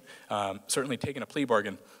engagement, certainly taking a plea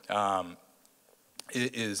bargain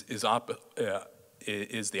is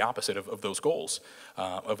the opposite of those goals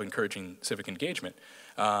of encouraging civic engagement.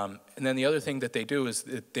 And then the other thing that they do is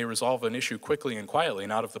that they resolve an issue quickly and quietly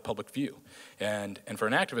and out of the public view. And for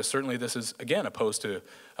an activist, certainly this is, again, opposed to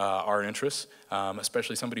our interests,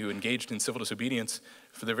 especially somebody who engaged in civil disobedience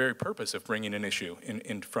for the very purpose of bringing an issue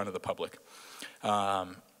in front of the public.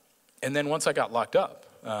 And then once I got locked up,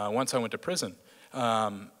 once I went to prison,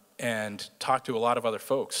 and talked to a lot of other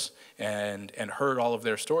folks and heard all of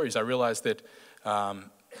their stories, I realized that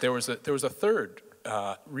there was a third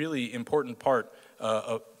really important part,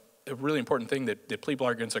 a really important thing that plea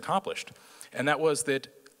bargains accomplished, and that was that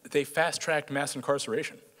they fast-tracked mass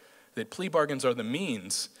incarceration. That plea bargains are the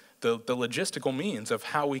means, the logistical means of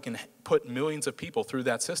how we can put millions of people through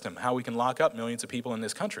that system, how we can lock up millions of people in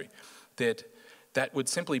this country. That would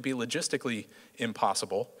simply be logistically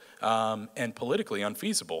impossible and politically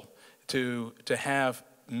unfeasible to have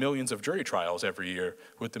millions of jury trials every year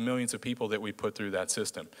with the millions of people that we put through that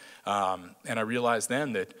system. And I realized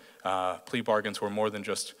then that plea bargains were more than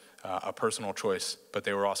just a personal choice, but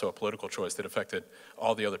they were also a political choice that affected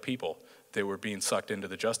all the other people that were being sucked into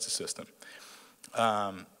the justice system.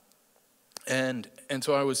 And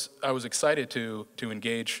so I was excited to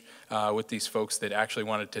engage with these folks that actually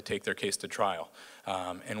wanted to take their case to trial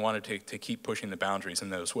and wanted to keep pushing the boundaries in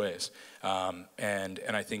those ways. And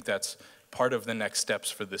I think that's part of the next steps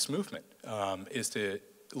for this movement, is to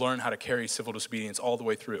learn how to carry civil disobedience all the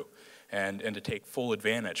way through and to take full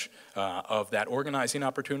advantage of that organizing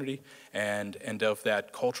opportunity and of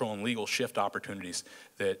that cultural and legal shift opportunities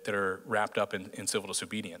that are wrapped up in civil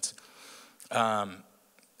disobedience.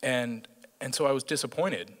 And and so I was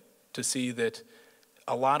disappointed to see that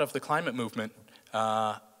a lot of the climate movement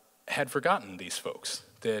had forgotten these folks,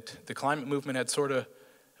 that the climate movement had sort of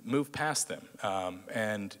moved past them.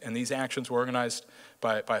 And these actions were organized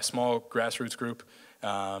by a small grassroots group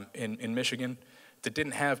in Michigan that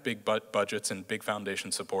didn't have big budgets and big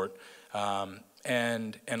foundation support.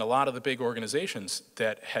 And a lot of the big organizations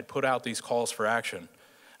that had put out these calls for action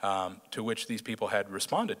to which these people had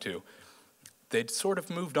responded to, they'd sort of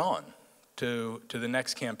moved on to the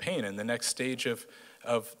next campaign and the next stage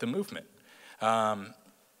of the movement.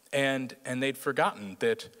 And they'd forgotten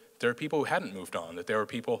that there are people who hadn't moved on, that there were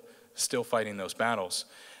people still fighting those battles.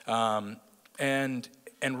 And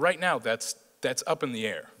right now, that's up in the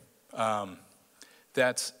air.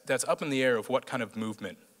 That's up in the air of what kind of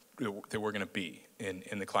movement that we're going to be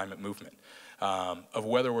in the climate movement, of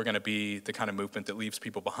whether we're going to be the kind of movement that leaves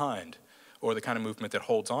people behind, or the kind of movement that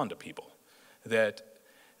holds on to people, that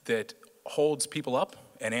holds people up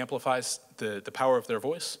and amplifies the power of their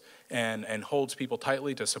voice, and holds people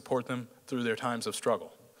tightly to support them through their times of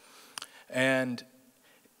struggle. And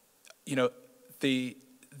you know, the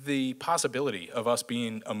possibility of us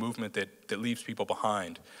being a movement that leaves people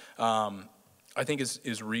behind, I think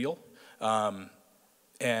is real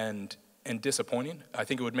and disappointing. I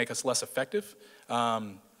think it would make us less effective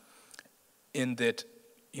in that,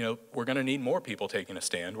 you know, we're going to need more people taking a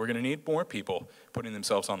stand. We're going to need more people putting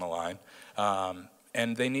themselves on the line.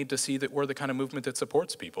 And they need to see that we're the kind of movement that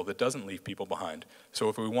supports people, that doesn't leave people behind. So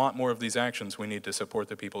if we want more of these actions, we need to support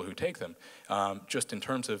the people who take them, just in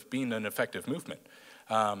terms of being an effective movement.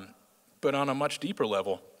 But on a much deeper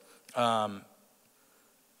level,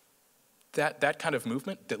 that kind of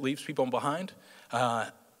movement that leaves people behind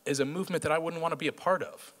is a movement that I wouldn't want to be a part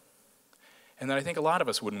of, and that I think a lot of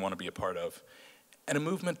us wouldn't want to be a part of, and a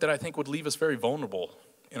movement that I think would leave us very vulnerable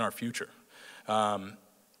in our future.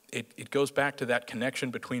 It goes back to that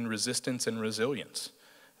connection between resistance and resilience,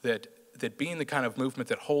 that being the kind of movement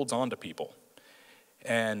that holds on to people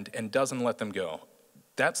and doesn't let them go.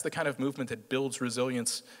 That's the kind of movement that builds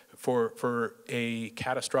resilience for a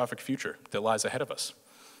catastrophic future that lies ahead of us.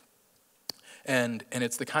 And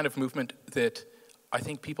it's the kind of movement that I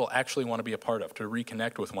think people actually want to be a part of, to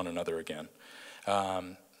reconnect with one another again.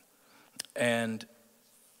 And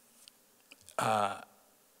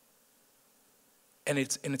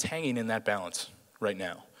it's hanging in that balance right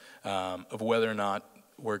now of whether or not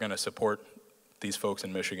we're going to support these folks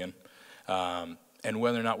in Michigan, and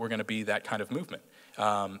whether or not we're going to be that kind of movement.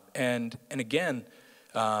 And again,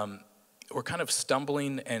 we're kind of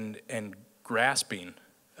stumbling and grasping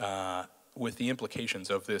with the implications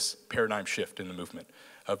of this paradigm shift in the movement,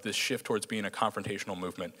 of this shift towards being a confrontational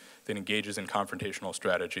movement that engages in confrontational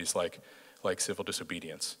strategies like civil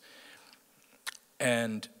disobedience.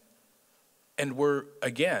 And we're,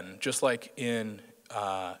 again, just like in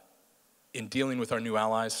dealing with our new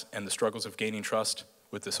allies and the struggles of gaining trust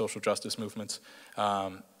with the social justice movements,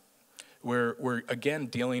 we're again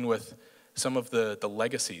dealing with some of the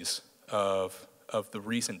legacies of the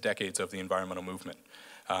recent decades of the environmental movement.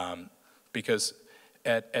 Because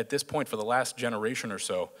at this point, for the last generation or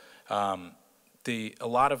so, a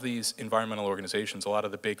lot of these environmental organizations, a lot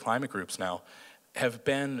of the big climate groups now, have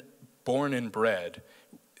been born and bred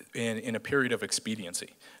in a period of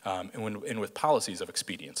expediency, and with policies of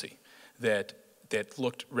expediency that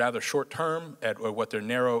looked rather short-term at what their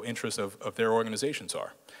narrow interests of their organizations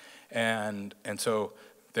are. And so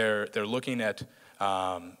they're looking at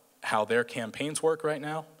how their campaigns work right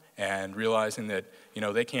now, and realizing that, you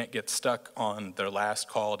know, they can't get stuck on their last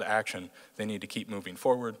call to action. They need to keep moving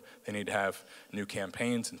forward. They need to have new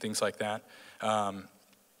campaigns and things like that.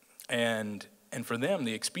 And for them,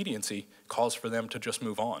 the expediency calls for them to just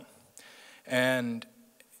move on. And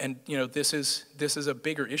you know, this is a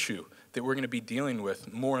bigger issue that we're going to be dealing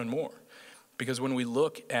with more and more, because when we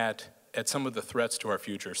look at some of the threats to our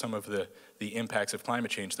future, some of the impacts of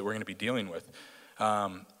climate change that we're going to be dealing with,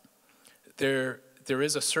 there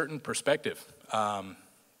is a certain perspective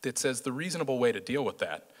that says the reasonable way to deal with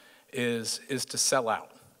that is to sell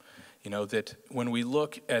out. You know, that when we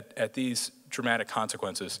look at these dramatic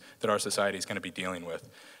consequences that our society is going to be dealing with,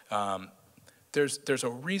 there's a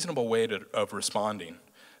reasonable way of responding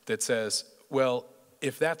that says, well,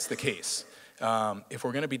 if that's the case, if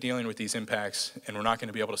we're going to be dealing with these impacts and we're not going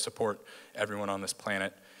to be able to support everyone on this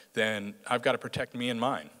planet, then I've got to protect me and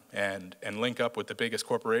mine, and link up with the biggest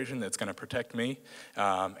corporation that's going to protect me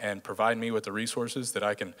and provide me with the resources that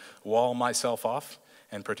I can wall myself off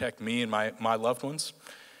and protect me and my loved ones.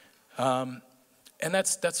 And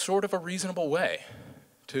that's sort of a reasonable way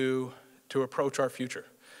to approach our future.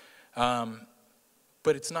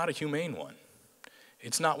 But it's not a humane one.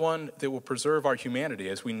 It's not one that will preserve our humanity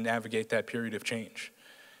as we navigate that period of change.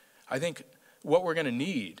 I think what we're going to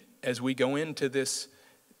need as we go into this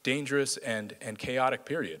dangerous and chaotic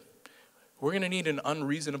period, we're going to need an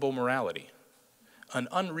unreasonable morality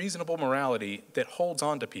that holds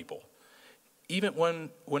on to people, even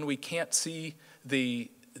when we can't see the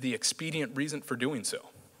expedient reason for doing so,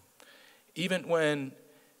 even when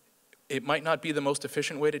it might not be the most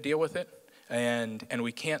efficient way to deal with it, and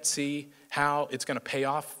we can't see how it's going to pay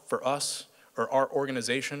off for us or our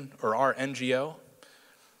organization or our NGO,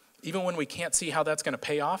 even when we can't see how that's going to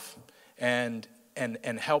pay off and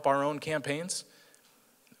help our own campaigns,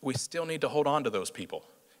 we still need to hold on to those people,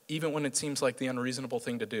 even when it seems like the unreasonable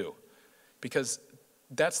thing to do. Because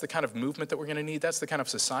that's the kind of movement that we're going to need, that's the kind of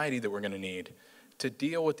society that we're going to need to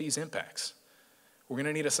deal with these impacts. We're going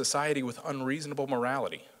to need a society with unreasonable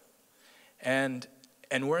morality. And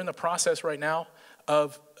we're in the process right now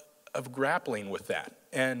of grappling with that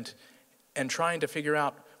and trying to figure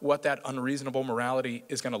out what that unreasonable morality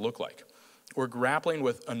is going to look like. We're grappling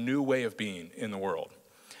with a new way of being in the world.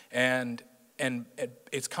 And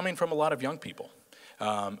it's coming from a lot of young people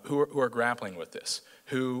who are grappling with this,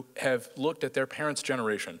 who have looked at their parents'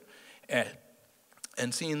 generation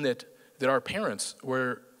and seen that our parents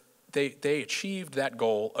they achieved that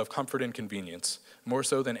goal of comfort and convenience more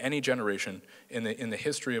so than any generation in the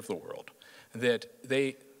history of the world. That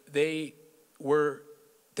they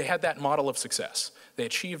had that model of success. They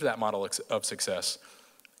achieved that model of success,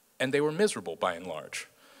 and they were miserable by and large.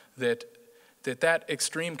 That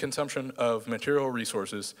extreme consumption of material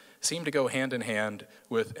resources seemed to go hand in hand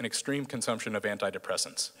with an extreme consumption of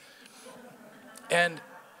antidepressants. And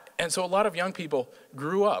so a lot of young people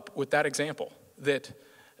grew up with that example, that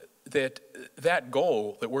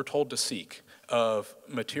goal that we're told to seek of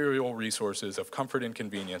material resources, of comfort and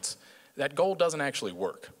convenience, that goal doesn't actually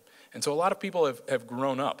work. And so a lot of people have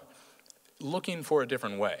grown up looking for a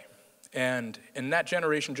different way. And that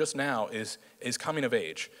generation just now is coming of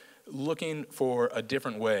age, looking for a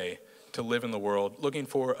different way to live in the world, looking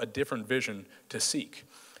for a different vision to seek,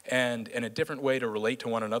 and a different way to relate to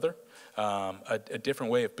one another, a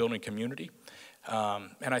different way of building community.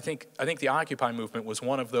 And I think the Occupy movement was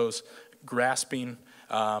one of those grasping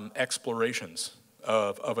explorations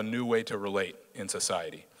of a new way to relate in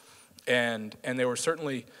society. And there were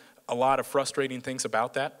certainly a lot of frustrating things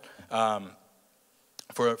about that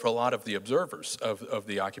for a lot of the observers of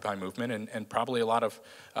the Occupy movement, and probably a lot of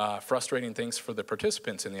frustrating things for the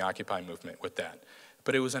participants in the Occupy movement with that.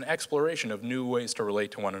 But it was an exploration of new ways to relate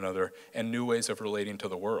to one another and new ways of relating to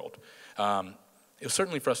the world. It was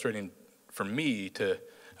certainly frustrating for me to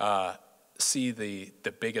see the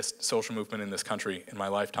biggest social movement in this country in my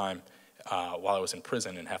lifetime while I was in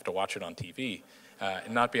prison and have to watch it on TV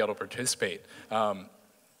and not be able to participate.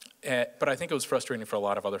 But I think it was frustrating for a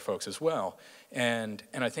lot of other folks as well. And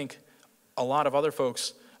I think a lot of other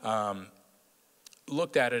folks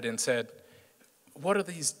looked at it and said, what are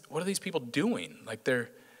these people doing? Like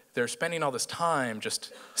they're spending all this time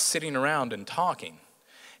just sitting around and talking.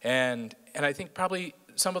 And I think probably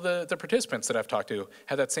some of the participants that I've talked to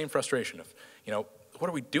had that same frustration of, what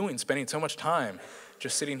are we doing spending so much time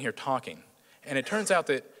just sitting here talking? And it turns out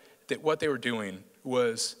that what they were doing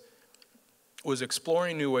was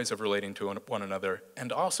exploring new ways of relating to one another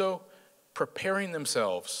and also preparing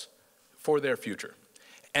themselves for their future.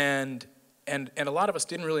 And a lot of us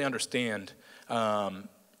didn't really understand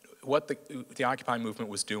what the Occupy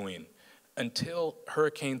movement was doing until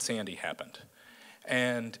Hurricane Sandy happened.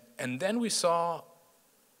 And then we saw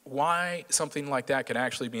why something like that could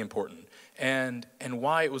actually be important and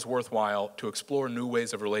why it was worthwhile to explore new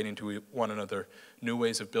ways of relating to one another, new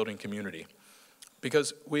ways of building community.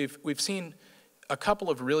 Because we've seen a couple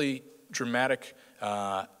of really dramatic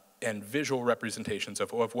and visual representations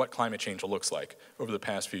of what climate change looks like over the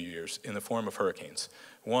past few years in the form of hurricanes.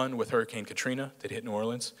 One with Hurricane Katrina that hit New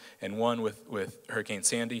Orleans, and one with Hurricane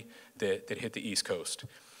Sandy that hit the East Coast.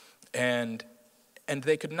 And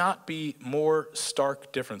they could not be more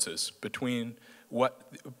stark differences between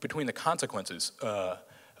the consequences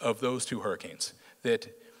of those two hurricanes. That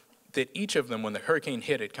each of them, when the hurricane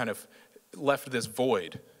hit, it kind of left this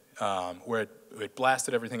void where it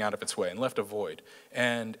blasted everything out of its way and left a void.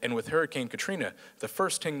 And with Hurricane Katrina, the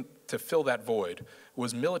first thing to fill that void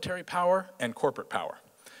was military power and corporate power.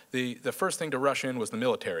 The first thing to rush in was the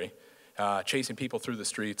military, chasing people through the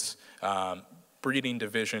streets, breeding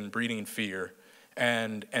division, breeding fear.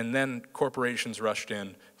 And then corporations rushed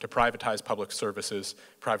in to privatize public services,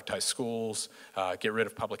 privatize schools, get rid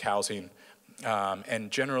of public housing,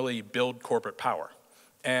 and generally build corporate power.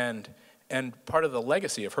 And part of the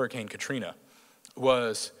legacy of Hurricane Katrina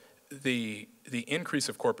was the increase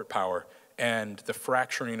of corporate power and the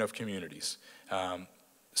fracturing of communities,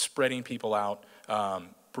 spreading people out,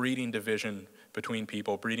 breeding division between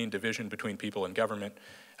people, breeding division between people and government.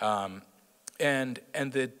 And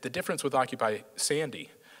the difference with Occupy Sandy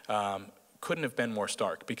couldn't have been more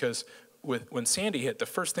stark, because when Sandy hit, the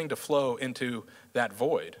first thing to flow into that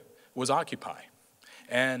void was Occupy,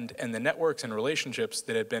 and the networks and relationships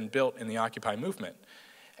that had been built in the Occupy movement.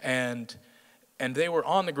 And they were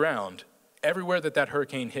on the ground everywhere that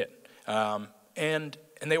hurricane hit. And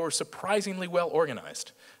they were surprisingly well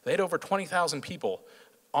organized. They had over 20,000 people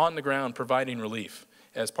on the ground providing relief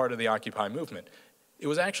as part of the Occupy movement. It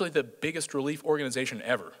was actually the biggest relief organization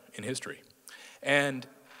ever in history. And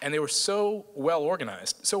they were so well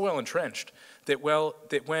organized, so well entrenched, that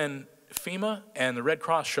when FEMA and the Red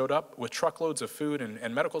Cross showed up with truckloads of food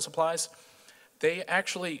and medical supplies, they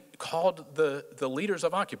actually called the leaders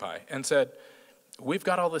of Occupy and said, we've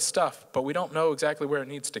got all this stuff, but we don't know exactly where it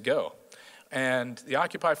needs to go. And the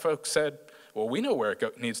Occupy folks said, well, we know where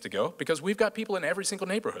it needs to go, because we've got people in every single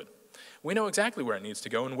neighborhood. We know exactly where it needs to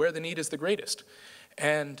go and where the need is the greatest.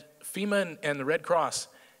 And FEMA and the Red Cross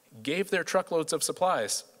gave their truckloads of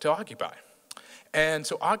supplies to Occupy. And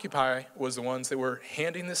so Occupy was the ones that were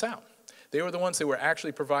handing this out. They were the ones that were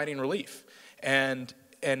actually providing relief and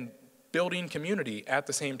building community at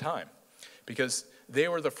the same time, because they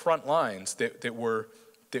were the front lines that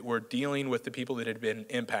were dealing with the people that had been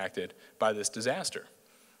impacted by this disaster.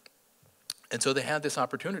 And so they had this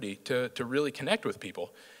opportunity to really connect with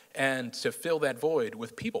people and to fill that void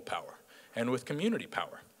with people power and with community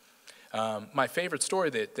power. My favorite story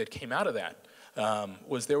that came out of that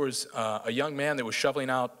was there was a young man that was shoveling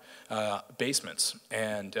out basements,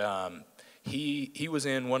 and he was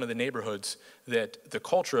in one of the neighborhoods that the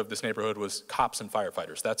culture of this neighborhood was cops and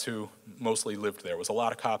firefighters. That's who mostly lived there, was a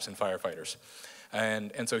lot of cops and firefighters.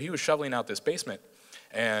 And so he was shoveling out this basement,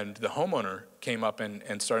 and the homeowner came up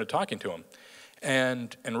and started talking to him.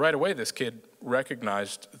 And right away this kid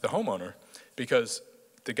recognized the homeowner, because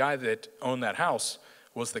the guy that owned that house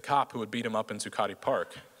was the cop who had beat him up in Zuccotti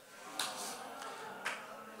Park.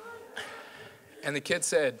 And the kid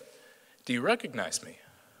said, do you recognize me?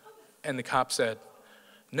 And the cop said,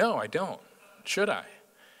 no, I don't. Should I?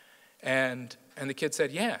 And the kid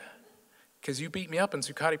said, yeah, because you beat me up in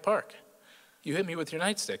Zuccotti Park. You hit me with your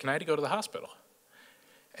nightstick, and I had to go to the hospital.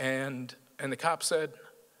 And the cop said,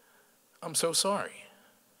 I'm so sorry.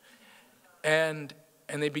 And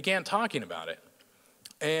they began talking about it.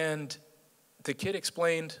 And the kid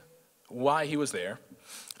explained why he was there.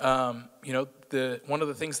 One of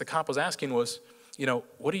the things the cop was asking was,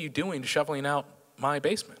 what are you doing shoveling out my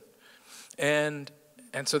basement? And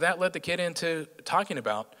so that led the kid into talking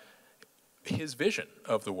about his vision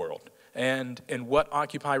of the world and what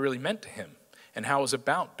Occupy really meant to him, and how it was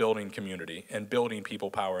about building community and building people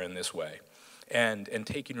power in this way, and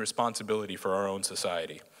taking responsibility for our own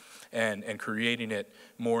society, and creating it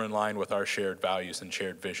more in line with our shared values and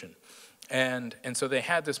shared vision. And so they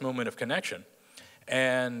had this moment of connection,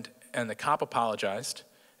 and the cop apologized,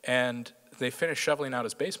 and they finished shoveling out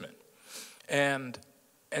his basement. And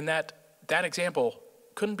that example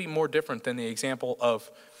couldn't be more different than the example of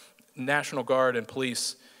National Guard and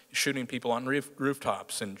police shooting people on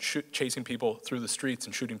rooftops and chasing people through the streets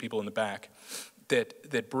and shooting people in the back,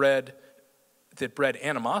 that bred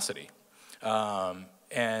animosity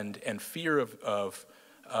and fear of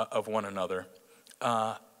one another.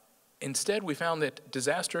 Instead, we found that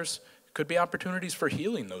disasters could be opportunities for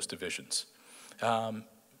healing those divisions,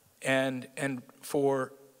 and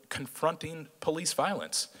for confronting police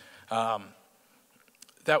violence.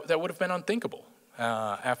 That would have been unthinkable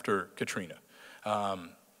after Katrina.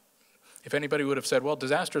 If anybody would have said, well,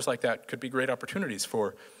 disasters like that could be great opportunities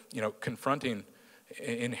for, confronting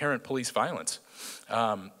inherent police violence,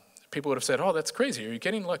 people would have said, oh, that's crazy. Are you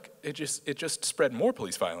kidding? Look, it just spread more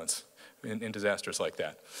police violence in disasters like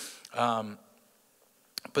that.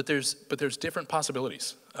 But there's different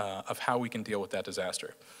possibilities of how we can deal with that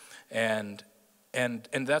disaster, and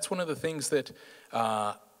that's one of the things that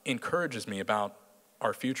encourages me about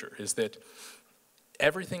our future, is that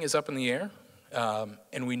everything is up in the air,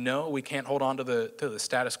 and we know we can't hold on to the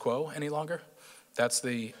status quo any longer. That's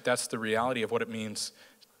the reality of what it means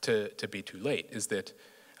to be too late, is that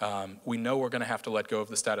we know we're going to have to let go of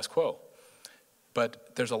the status quo.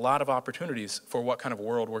 But there's a lot of opportunities for what kind of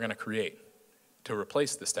world we're going to create to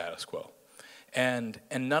replace the status quo. And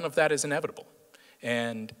none of that is inevitable.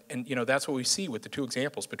 And that's what we see with the two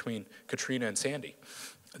examples between Katrina and Sandy,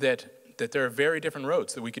 that there are very different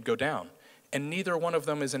roads that we could go down, and neither one of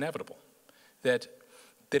them is inevitable. That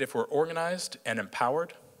if we're organized and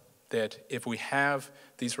empowered that if we have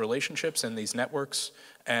these relationships and these networks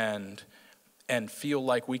and feel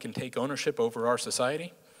like we can take ownership over our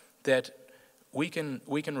society, that we can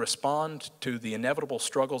respond to the inevitable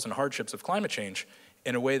struggles and hardships of climate change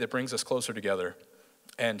in a way that brings us closer together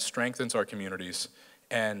and strengthens our communities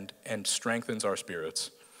and strengthens our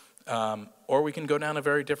spirits. Or we can go down a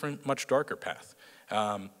very different, much darker path.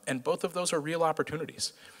 And both of those are real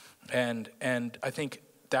opportunities. And I think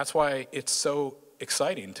that's why it's so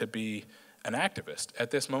exciting to be an activist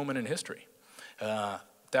at this moment in history.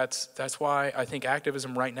 That's why I think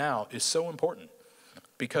activism right now is so important,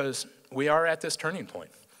 because we are at this turning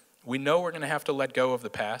point. We know we're going to have to let go of the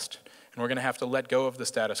past, and we're going to have to let go of the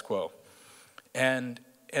status quo. And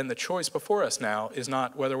the choice before us now is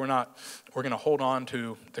not whether we're going to hold on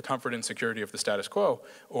to the comfort and security of the status quo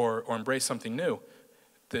or embrace something new.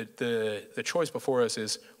 The choice before us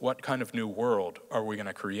is, what kind of new world are we going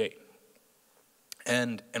to create?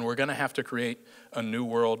 And we're going to have to create a new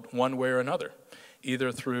world one way or another,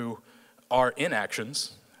 either through our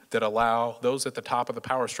inactions that allow those at the top of the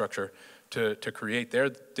power structure to create their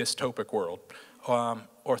dystopic world,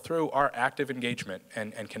 or through our active engagement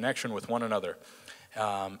and connection with one another,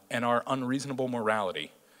 and our unreasonable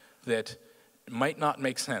morality that might not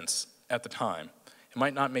make sense at the time. It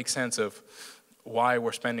might not make sense of why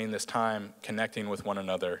we're spending this time connecting with one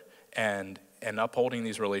another and upholding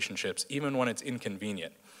these relationships, even when it's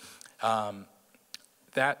inconvenient.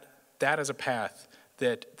 That is a path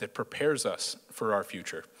that prepares us for our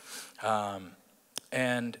future.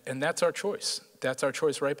 And that's our choice. That's our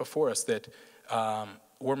choice right before us that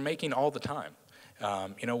we're making all the time.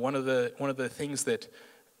 One of the things that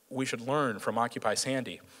we should learn from Occupy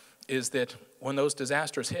Sandy is that when those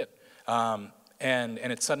disasters hit, and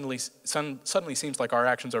it suddenly seems like our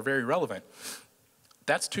actions are very relevant,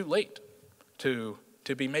 that's too late to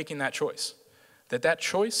be making that choice. That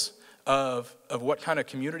choice of what kind of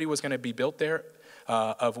community was going to be built there,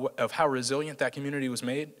 of how resilient that community was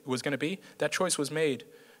going to be, that choice was made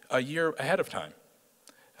a year ahead of time,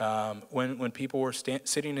 when people were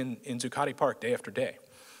sitting in Zuccotti Park day after day.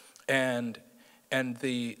 And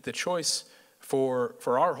the choice for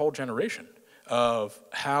our whole generation of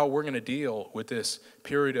how we're going to deal with this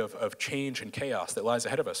period of change and chaos that lies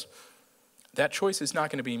ahead of us, that choice is not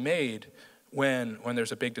going to be made when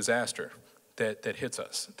there's a big disaster that hits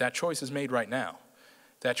us. That choice is made right now.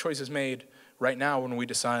 That choice is made right now when we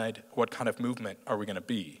decide what kind of movement are we going to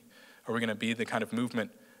be. Are we going to be the kind of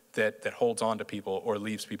movement that holds on to people or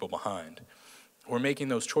leaves people behind? We're making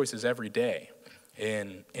those choices every day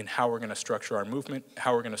in how we're going to structure our movement,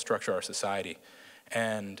 how we're going to structure our society.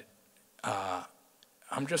 And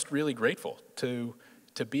I'm just really grateful to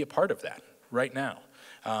be a part of that right now.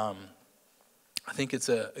 I think it's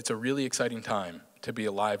a really exciting time to be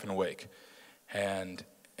alive and awake. And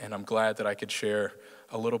I'm glad that I could share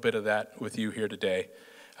a little bit of that with you here today.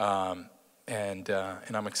 And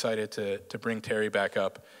I'm excited to bring Terry back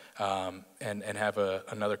up and have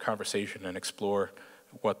another conversation and explore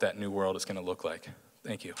what that new world is going to look like.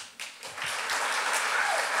 Thank you.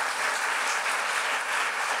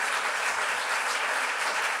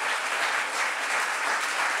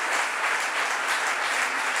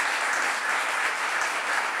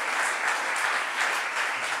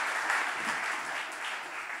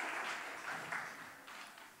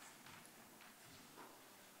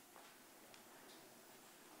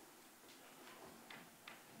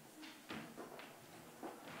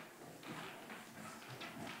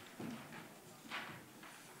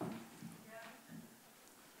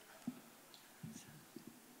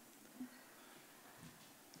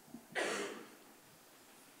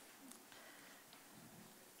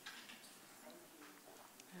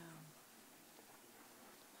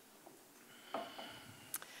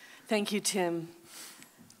 Thank you, Tim.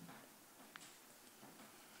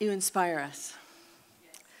 You inspire us.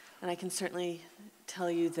 And I can certainly tell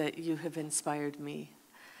you that you have inspired me.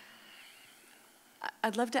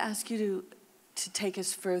 I'd love to ask you to take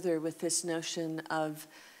us further with this notion of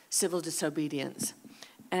civil disobedience.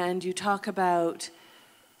 And you talk about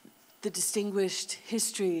the distinguished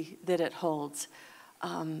history that it holds.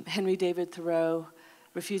 Henry David Thoreau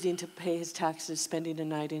refusing to pay his taxes, spending a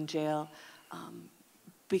night in jail,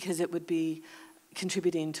 because it would be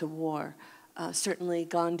contributing to war. Certainly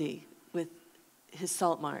Gandhi with his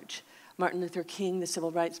Salt March. Martin Luther King, the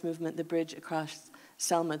Civil Rights Movement, the bridge across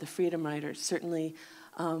Selma, the Freedom Riders. Certainly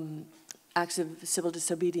acts of civil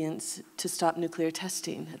disobedience to stop nuclear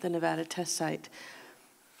testing at the Nevada test site.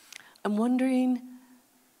 I'm wondering,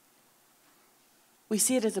 we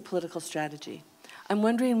see it as a political strategy. I'm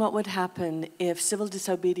wondering what would happen if civil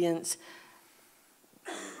disobedience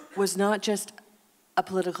was not just a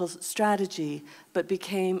political strategy, but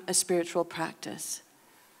became a spiritual practice.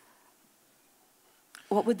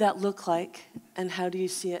 What would that look like, and how do you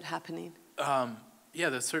see it happening? Yeah,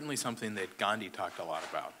 that's certainly something that Gandhi talked a lot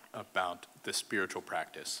about the spiritual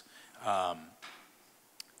practice. I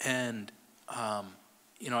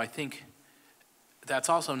think that's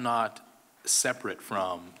also not separate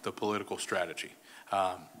from the political strategy.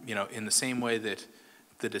 In the same way that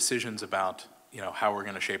the decisions about, how we're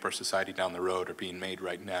going to shape our society down the road are being made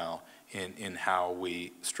right now in how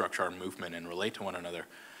we structure our movement and relate to one another.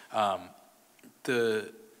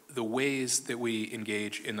 The ways that we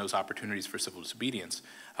engage in those opportunities for civil disobedience,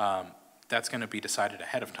 that's going to be decided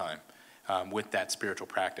ahead of time with that spiritual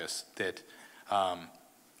practice that,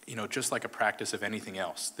 just like a practice of anything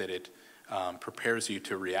else, that it prepares you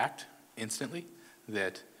to react instantly,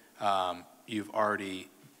 that you've already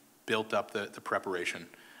built up the preparation.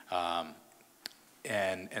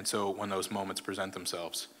 And so when those moments present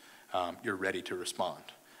themselves, you're ready to respond.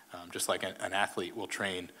 Just like an athlete will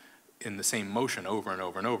train in the same motion over and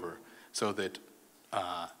over and over, so that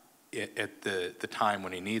at the time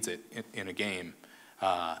when he needs it in a game,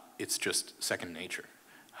 it's just second nature.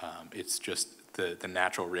 It's just the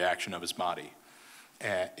natural reaction of his body.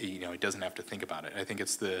 He doesn't have to think about it. I think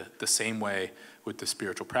it's the same way with the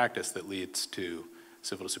spiritual practice that leads to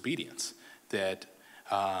civil disobedience, that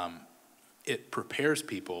it prepares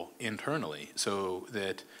people internally so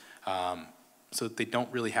that they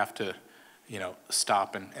don't really have to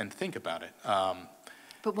stop and think about it.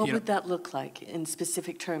 But what would that look like in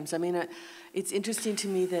specific terms? I mean, it's interesting to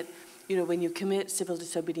me that, when you commit civil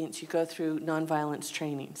disobedience, you go through nonviolence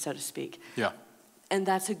training, so to speak. Yeah. And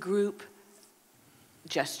that's a group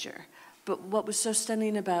gesture. But what was so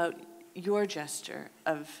stunning about your gesture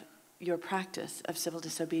of your practice of civil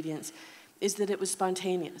disobedience is that it was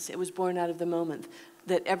spontaneous. It was born out of the moment.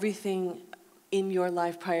 That everything in your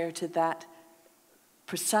life prior to that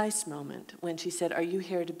precise moment, when she said, "Are you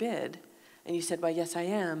here to bid?" and you said, "Why, yes, I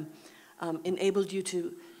am," enabled you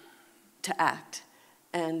to act,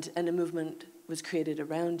 and a movement was created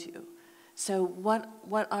around you. So what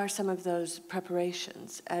are some of those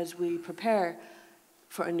preparations as we prepare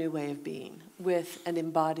for a new way of being with an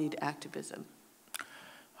embodied activism?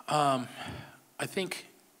 I think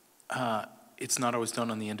it's not always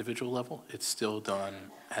done on the individual level. It's still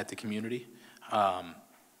done at the community.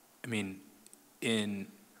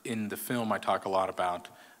 In the film, I talk a lot about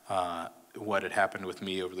what had happened with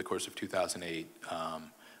me over the course of 2008,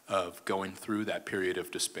 of going through that period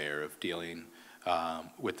of despair, of dealing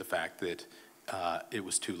with the fact that it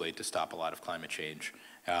was too late to stop a lot of climate change,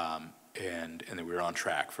 and that we were on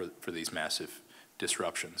track for these massive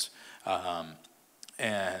disruptions.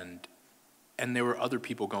 And there were other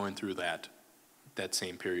people going through that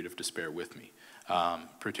same period of despair with me,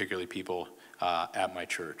 particularly people at my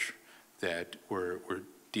church that were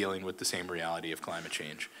dealing with the same reality of climate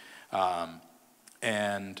change,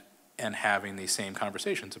 and having these same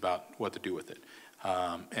conversations about what to do with it.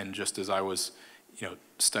 And just as I was,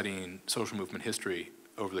 studying social movement history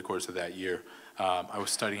over the course of that year, I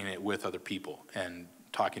was studying it with other people and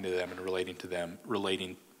talking to them and relating to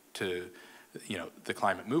the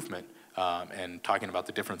climate movement, and talking about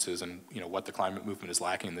the differences and what the climate movement is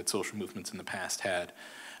lacking that social movements in the past had.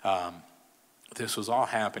 This was all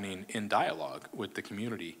happening in dialogue with the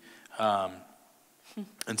community.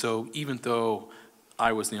 And so even though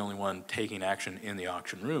I was the only one taking action in the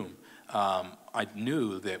auction room, I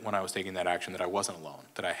knew that when I was taking that action that I wasn't alone,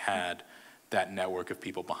 that I had that network of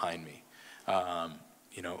people behind me.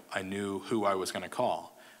 I knew who I was going to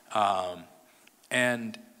call.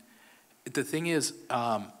 And the thing is,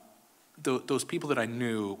 those people that I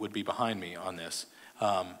knew would be behind me on this,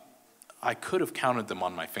 I could have counted them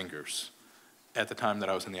on my fingers at the time that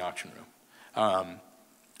I was in the auction room.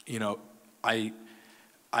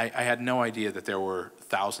 I had no idea that there were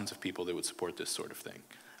thousands of people that would support this sort of thing.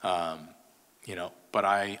 But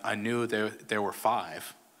I knew there were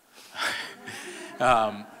 5.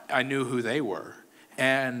 I knew who they were,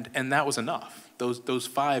 and that was enough. Those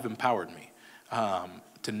 5 empowered me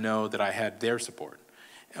to know that I had their support,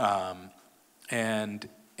 and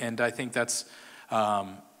I think that's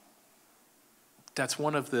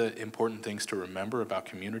one of the important things to remember about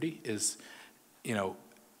community is, in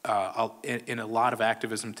a lot of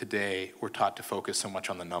activism today, we're taught to focus so much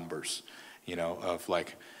on the numbers, of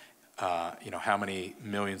like, how many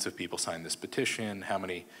millions of people signed this petition, how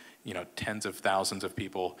many, tens of thousands of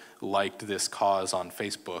people liked this cause on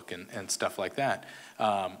Facebook and stuff like that.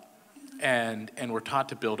 And we're taught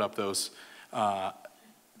to build up those,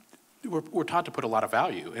 we're taught to put a lot of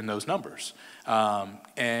value in those numbers.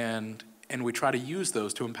 And we try to use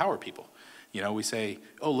those to empower people, You know, we say,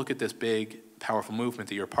 oh, look at this big, powerful movement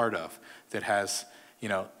that you're part of that has, you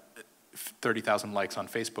know, 30,000 likes on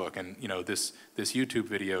Facebook, and, you know, this YouTube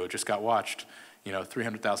video just got watched, you know,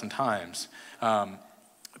 300,000 times.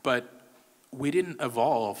 But we didn't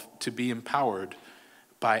evolve to be empowered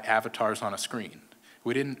by avatars on a screen.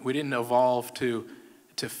 We didn't evolve to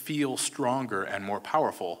feel stronger and more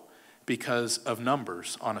powerful because of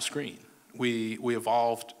numbers on a screen. We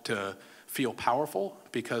evolved to feel powerful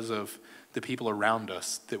because of the people around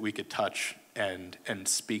us that we could touch and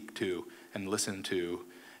speak to and listen to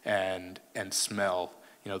and smell.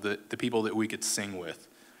 You know, the people that we could sing with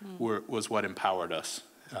was what empowered us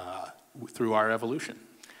through our evolution.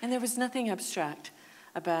 And there was nothing abstract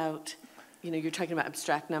about, you know, you're talking about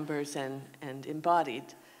abstract numbers and embodied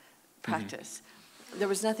practice. There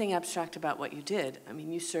was nothing abstract about what you did. I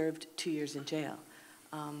mean, you served 2 years in jail,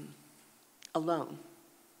 alone.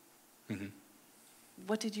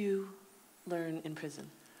 What did you learn in prison?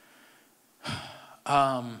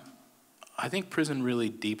 I think prison really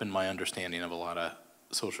deepened my understanding of a lot of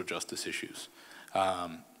social justice issues.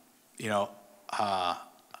 You know,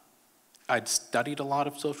 I'd studied a lot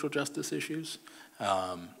of social justice issues.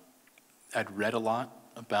 I'd read a lot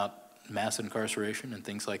about mass incarceration and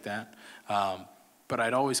things like that. But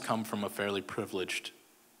I'd always come from a fairly privileged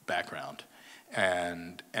background.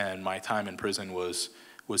 And my time in prison was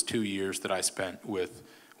 2 years that I spent with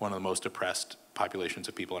one of the most oppressed populations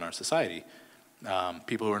of people in our society.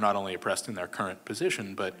 People who are not only oppressed in their current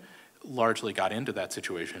position, but largely got into that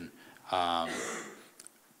situation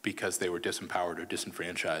because they were disempowered or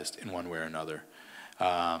disenfranchised in one way or another.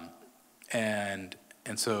 And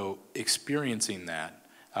so experiencing that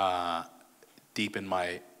deepened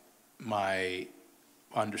my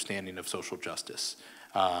understanding of social justice,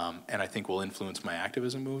 and I think will influence my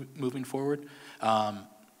activism moving forward.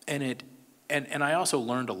 And I also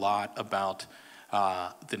learned a lot about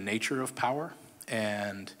the nature of power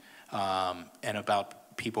and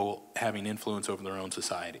about people having influence over their own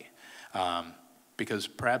society. Because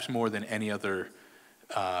perhaps more than any other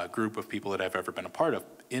group of people that I've ever been a part of,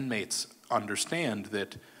 inmates understand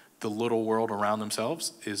that the little world around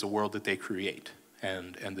themselves is a world that they create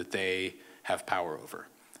and that they have power over.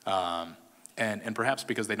 And perhaps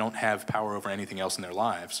because they don't have power over anything else in their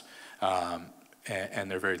lives,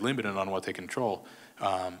 and they're very limited on what they control,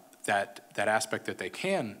 that aspect that they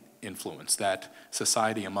can influence, that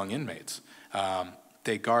society among inmates,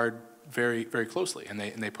 they guard very, very closely, and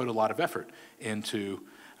they put a lot of effort into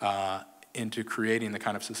creating the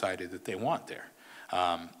kind of society that they want there.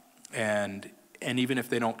 And even if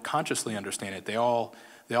they don't consciously understand it, they all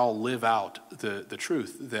live out the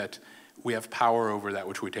truth that we have power over that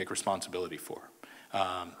which we take responsibility for.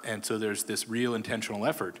 And so there's this real intentional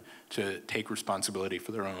effort to take responsibility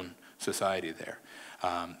for their own society there.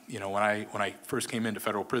 You know, when I first came into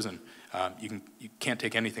federal prison, you can't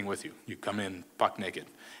take anything with you. You come in buck naked.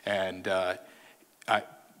 And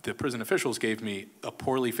the prison officials gave me a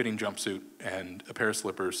poorly fitting jumpsuit and a pair of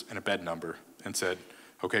slippers and a bed number and said,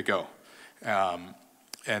 okay, go.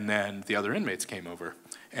 And then the other inmates came over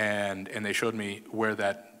and they showed me where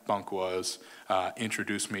that bunk was,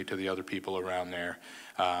 introduced me to the other people around there.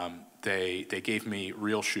 They gave me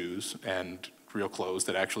real shoes and real clothes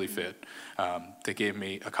that actually fit. They gave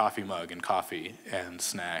me a coffee mug and coffee and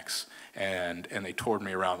snacks, and they toured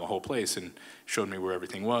me around the whole place and showed me where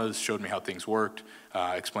everything was, showed me how things worked,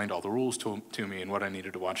 explained all the rules to me and what I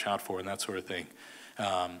needed to watch out for and that sort of thing.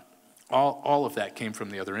 All of that came from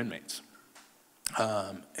the other inmates.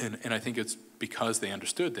 And I think it's because they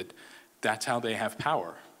understood that that's how they have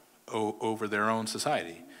power over their own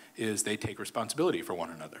society, is they take responsibility for one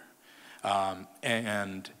another.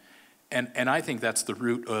 And I think that's the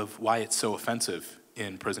root of why it's so offensive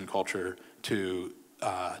in prison culture to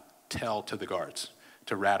tell to the guards,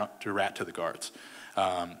 to rat to the guards,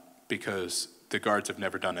 because the guards have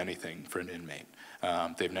never done anything for an inmate.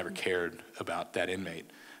 They've never cared about that inmate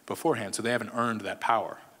beforehand, so they haven't earned that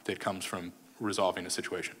power that comes from resolving a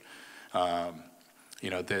situation. You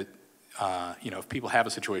know, if people have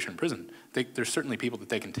a situation in prison, there's certainly people that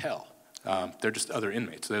they can tell. They're just other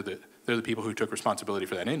inmates. They're the people who took responsibility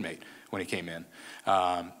for that inmate when he came in.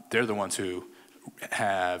 They're the ones who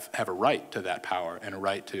have a right to that power and a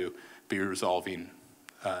right to be resolving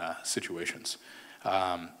situations.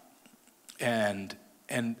 And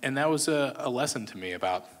that was a lesson to me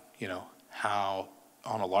about, you know, how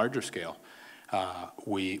on a larger scale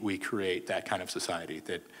we create that kind of society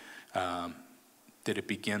that it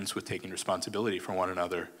begins with taking responsibility for one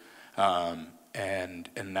another, and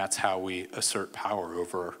that's how we assert power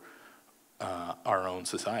over our own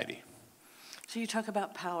society. So you talk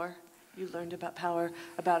about power You learned about power,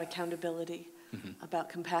 about accountability, about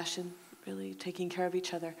compassion, really taking care of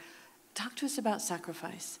each other. Talk to us about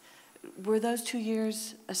sacrifice. Were those 2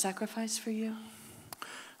 years a sacrifice for you?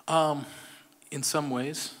 In some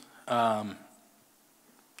ways.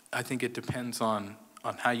 I think it depends on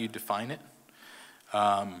how you define it.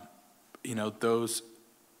 You know,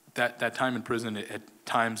 that time in prison, at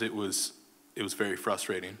times it was very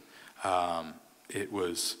frustrating. It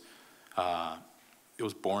was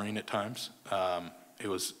boring at times. It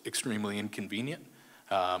was extremely inconvenient,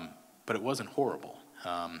 but it wasn't horrible.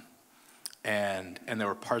 And there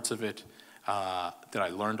were parts of it that I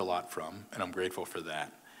learned a lot from, and I'm grateful for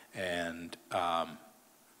that. And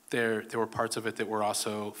there were parts of it that were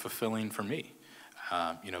also fulfilling for me.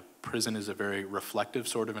 You know, prison is a very reflective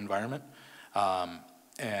sort of environment,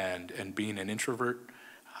 and being an introvert,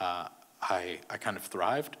 I kind of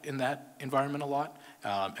thrived in that environment a lot,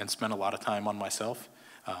 and spent a lot of time on myself.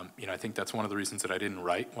 You know, I think that's one of the reasons that I didn't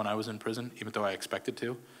write when I was in prison, even though I expected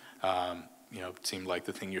to. You know, it seemed like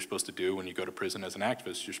the thing you're supposed to do when you go to prison as an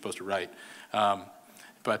activist, you're supposed to write.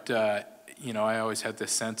 But you know, I always had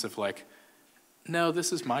this sense of like, no,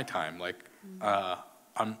 this is my time. Like,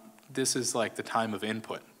 this is like the time of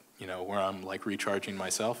input, you know, where I'm like recharging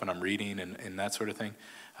myself and I'm reading and that sort of thing.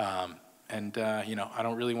 You know, I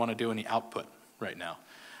don't really want to do any output right now.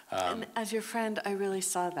 And as your friend, I really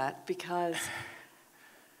saw that, because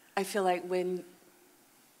I feel like when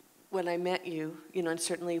I met you, you know, and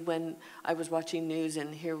certainly when I was watching news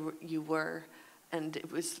and here you were, and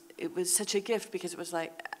it was such a gift, because it was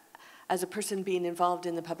like, as a person being involved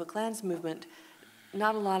in the public lands movement,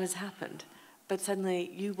 not a lot has happened, but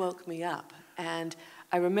suddenly you woke me up. And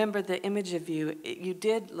I remember the image of you. You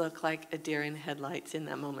did look like a deer in headlights in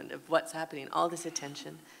that moment of what's happening, all this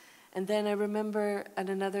attention. And then I remember at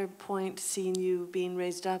another point seeing you being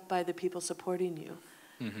raised up by the people supporting you.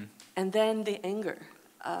 Mm-hmm. And then the anger,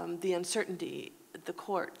 the uncertainty, the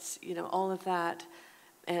courts, you know, all of that,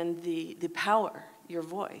 and the power, your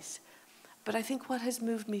voice. But I think what has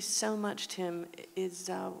moved me so much, Tim, is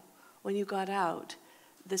when you got out,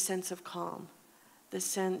 the sense of calm, the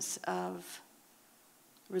sense of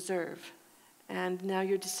reserve, and now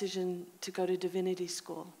your decision to go to divinity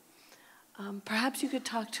school. Perhaps you could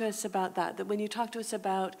talk to us about that when you talk to us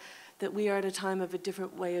about that we are at a time of a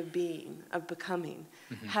different way of being, of becoming.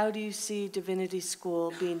 Mm-hmm. How do you see divinity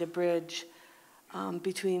school being the bridge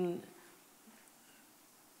between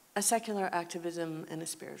a secular activism and a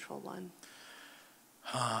spiritual one?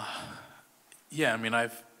 Yeah, I mean,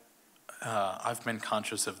 I've been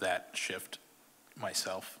conscious of that shift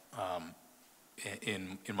myself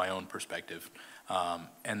in my own perspective,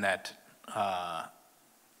 and that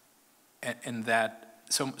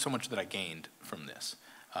so much that I gained from this,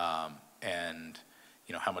 and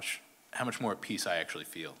you know how much more at peace I actually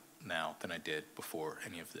feel now than I did before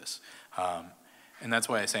any of this, and that's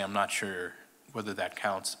why I say I'm not sure whether that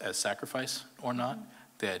counts as sacrifice or not. Mm-hmm.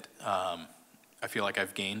 That I feel like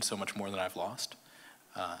I've gained so much more than I've lost,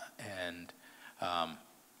 and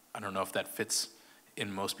I don't know if that fits in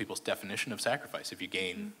most people's definition of sacrifice. If you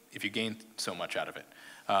gain so much out of it,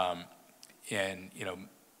 and you know,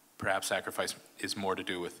 perhaps sacrifice is more to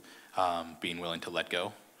do with being willing to let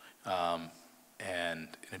go, and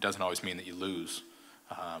it doesn't always mean that you lose,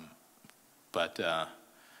 but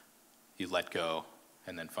you let go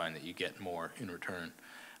and then find that you get more in return.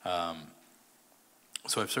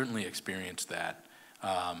 So I've certainly experienced that,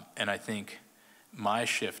 and I think my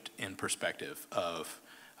shift in perspective of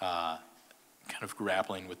kind of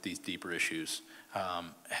grappling with these deeper issues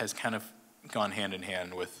has kind of gone hand in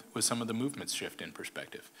hand with some of the movement's shift in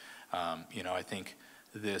perspective. You know, I think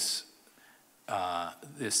this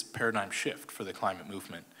paradigm shift for the climate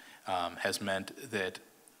movement has meant that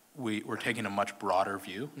we're taking a much broader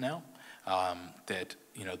view now. That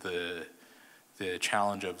you know the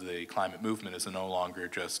challenge of the climate movement is no longer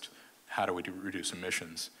just how do we reduce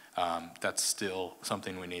emissions. That's still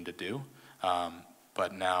something we need to do.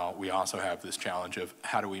 But now we also have this challenge of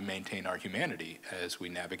how do we maintain our humanity as we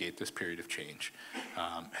navigate this period of change?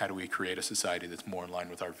 How do we create a society that's more in line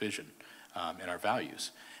with our vision and our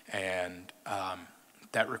values? And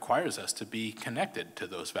that requires us to be connected to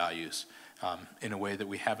those values in a way that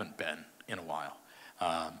we haven't been in a while.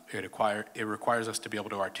 It requires us to be able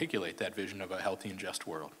to articulate that vision of a healthy and just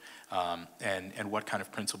world, and what kind of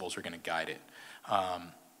principles are going to guide it.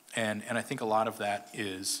 And I think a lot of that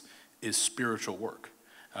is spiritual work,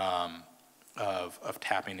 of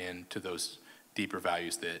tapping into those deeper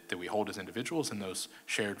values that we hold as individuals and those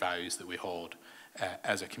shared values that we hold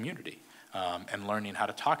as a community, and learning how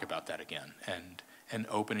to talk about that again, and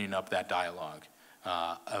opening up that dialogue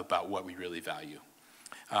about what we really value.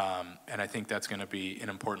 And I think that's going to be an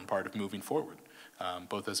important part of moving forward,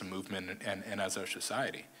 both as a movement and as a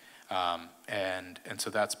society. And so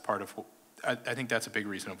that's part of, I think that's a big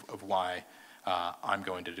reason of why I'm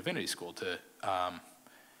going to divinity school,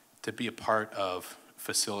 to be a part of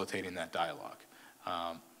facilitating that dialogue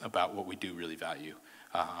about what we do really value,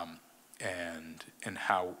 and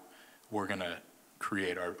how we're going to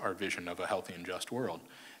create our vision of a healthy and just world.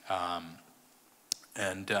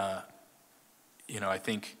 You know, I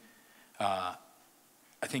think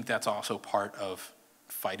that's also part of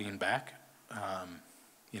fighting back.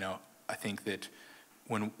 You know, I think that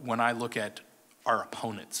when I look at our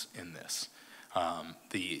opponents in this,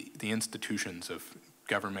 the institutions of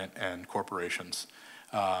government and corporations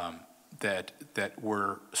that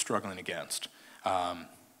we're struggling against,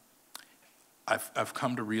 I've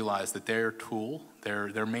come to realize that their tool,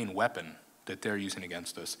 their main weapon that they're using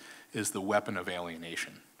against us is the weapon of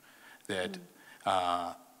alienation. That's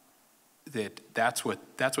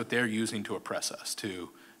what they're using to oppress us, to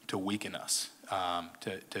weaken us,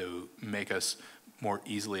 to make us more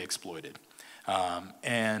easily exploited.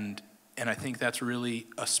 And I think that's really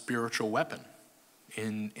a spiritual weapon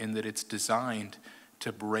in that it's designed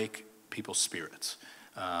to break people's spirits,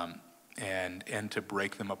 and to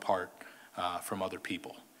break them apart from other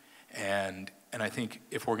people. And I think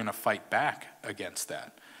if we're going to fight back against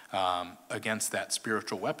that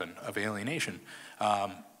spiritual weapon of alienation,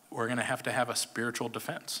 we're going to have a spiritual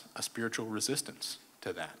defense, a spiritual resistance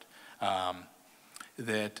to that,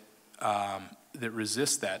 that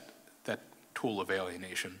resists that tool of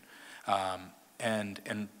alienation,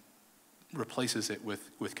 and replaces it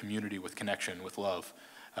with community, with connection, with love.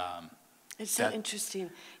 It's so interesting,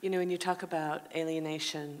 you know, when you talk about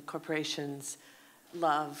alienation, corporations,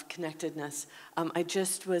 love, connectedness. I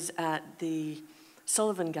just was at the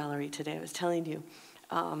Sullivan Gallery today, I was telling you,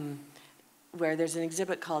 where there's an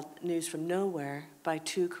exhibit called News from Nowhere by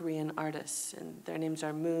 2 Korean artists, and their names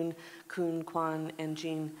are Moon Koon Kwan and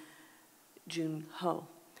Jun Ho.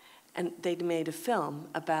 And they'd made a film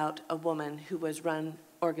about a woman who was run,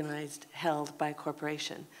 organized, held by a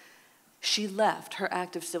corporation. She left, her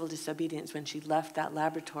act of civil disobedience when she left that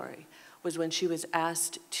laboratory was when she was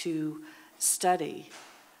asked to study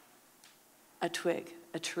a twig,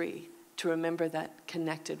 a tree, to remember that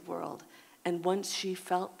connected world. And once she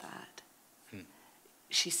felt that,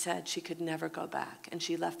 she said she could never go back. And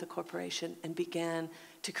she left the corporation and began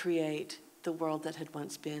to create the world that had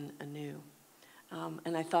once been anew.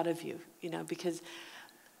 And I thought of you, you know, because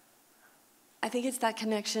I think it's that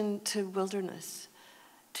connection to wilderness,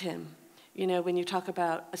 Tim. You know, when you talk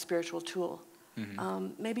about a spiritual tool,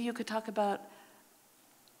 maybe you could talk about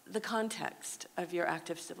the context of your act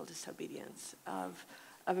of civil disobedience, of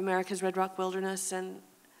America's Red Rock Wilderness and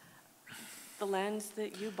the lands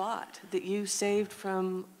that you bought, that you saved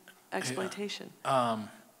from exploitation. I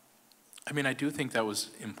mean, I do think that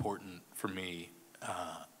was important for me,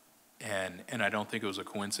 and I don't think it was a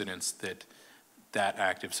coincidence that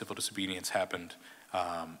act of civil disobedience happened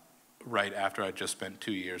right after I just spent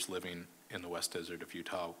 2 years living in the West Desert of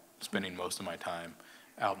Utah, spending most of my time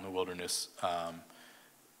out in the wilderness,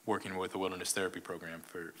 working with a wilderness therapy program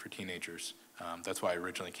for teenagers. That's why I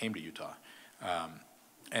originally came to Utah.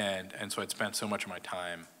 And so I'd spent so much of my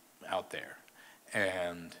time out there.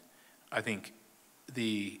 And I think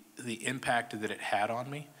the impact that it had on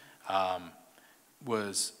me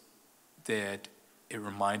was that it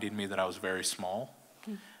reminded me that I was very small,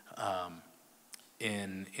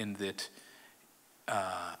 in that,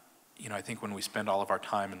 you know, I think when we spend all of our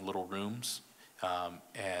time in little rooms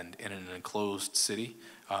and in an enclosed city,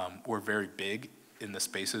 we're very big in the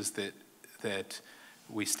spaces that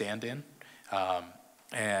we stand in.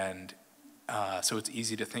 So it's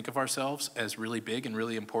easy to think of ourselves as really big and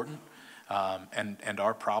really important, and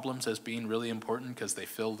our problems as being really important because they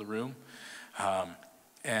fill the room.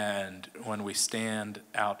 And when we stand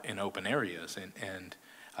out in open areas and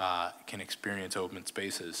can experience open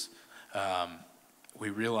spaces, we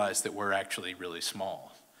realize that we're actually really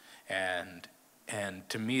small. And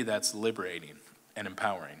to me, that's liberating and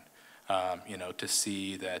empowering, you know, to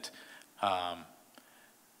see that our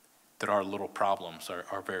little problems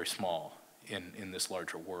are very small in this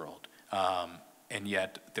larger world, and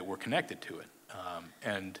yet that we're connected to it,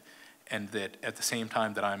 and that at the same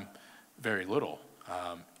time that I'm very little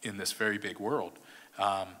in this very big world,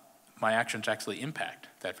 my actions actually impact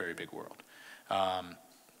that very big world,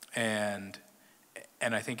 and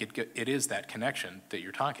I think it is that connection that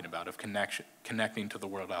you're talking about, of connecting to the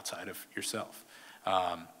world outside of yourself,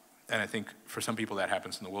 and I think for some people that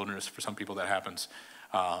happens in the wilderness. For some people that happens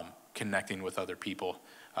connecting with other people,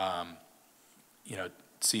 you know,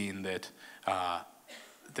 seeing that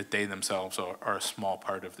that they themselves are a small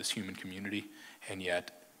part of this human community, and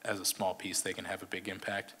yet as a small piece they can have a big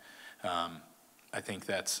impact. I think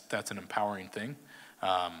that's an empowering thing.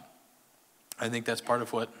 I think that's part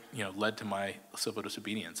of what led to my civil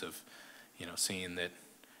disobedience of seeing that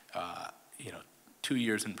 2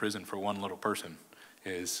 years in prison for one little person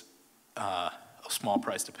is a small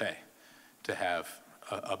price to pay to have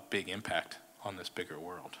a big impact on this bigger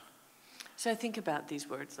world. So I think about these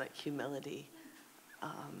words like humility,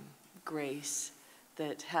 grace,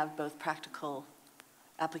 that have both practical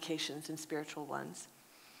applications and spiritual ones.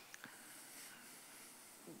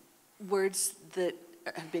 Words that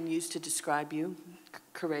have been used to describe you: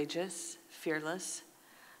 courageous, fearless.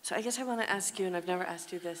 So I guess I want to ask you, and I've never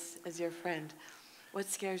asked you this as your friend, what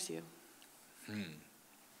scares you?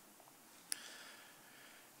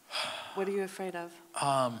 What are you afraid of?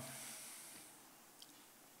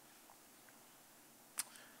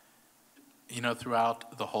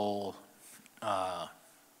 Throughout the whole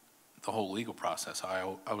legal process,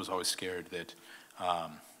 I was always scared that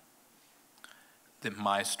that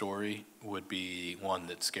my story would be one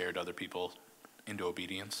that scared other people into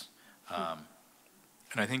obedience. And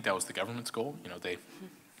I think that was the government's goal. They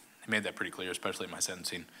made that pretty clear, especially in my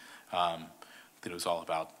sentencing, that it was all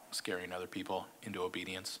about scaring other people into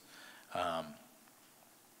obedience.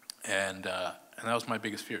 And that was my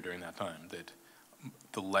biggest fear during that time, that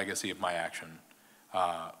the legacy of my action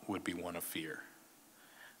would be one of fear.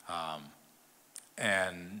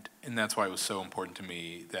 And that's why it was so important to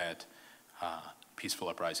me that Peaceful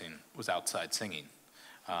Uprising was outside singing.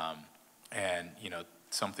 And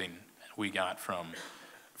something we got from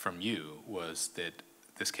you was that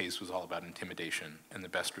this case was all about intimidation, and the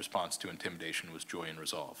best response to intimidation was joy and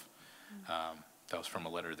resolve. That was from a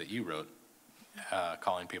letter that you wrote,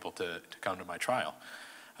 calling people to come to my trial.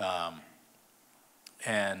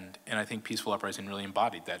 And I think Peaceful Uprising really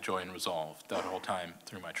embodied that joy and resolve that whole time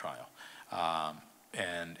through my trial,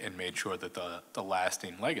 and made sure that the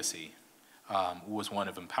lasting legacy was one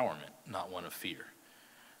of empowerment, not one of fear.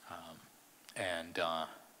 And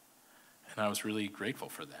I was really grateful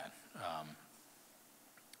for that.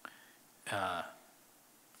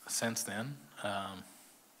 Since then, I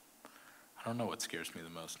don't know what scares me the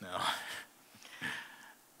most now.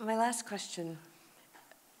 My last question,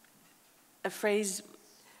 a phrase.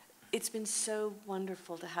 It's been so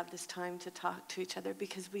wonderful to have this time to talk to each other,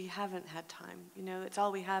 because we haven't had time. It's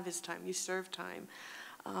all we have is time. You serve time.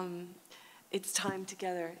 It's time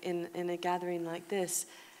together in a gathering like this.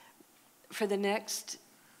 For the next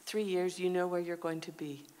 3 years, you know where you're going to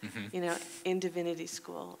be, in divinity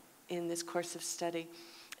school, in this course of study.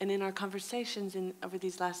 And in our conversations over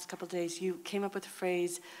these last couple of days, you came up with the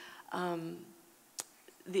phrase,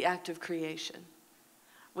 the act of creation,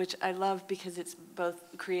 which I love because it's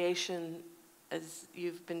both creation, as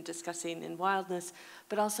you've been discussing in Wildness,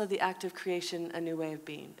 but also the act of creation, a new way of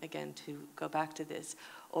being, again, to go back to this,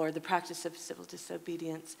 or the practice of civil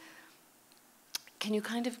disobedience. Can you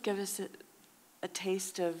kind of give us a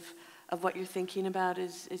taste of what you're thinking about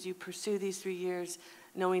as you pursue these 3 years,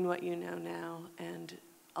 knowing what you know now, and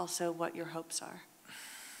also what your hopes are?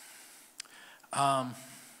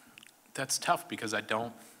 That's tough, because I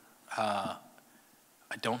don't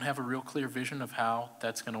have a real clear vision of how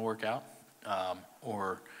that's going to work out,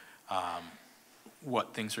 or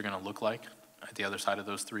what things are going to look like at the other side of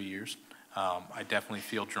those 3 years. I definitely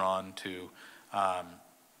feel drawn to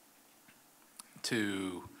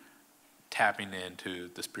tapping into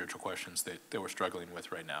the spiritual questions that we're struggling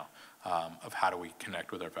with right now, of how do we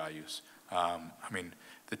connect with our values.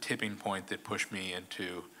 The tipping point that pushed me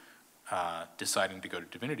into deciding to go to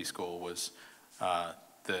divinity school was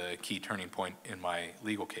the key turning point in my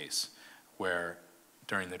legal case, where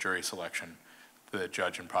during the jury selection, the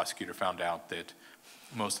judge and prosecutor found out that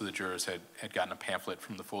most of the jurors had gotten a pamphlet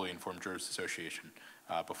from the Fully Informed Jurors Association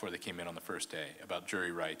before they came in on the first day about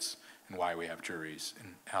jury rights and why we have juries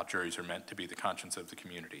and how juries are meant to be the conscience of the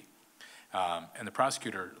community. And the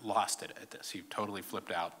prosecutor lost it at this. He totally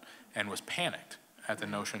flipped out and was panicked at the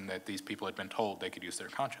notion that these people had been told they could use their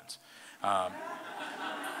conscience.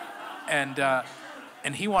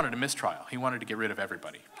 And he wanted a mistrial. He wanted to get rid of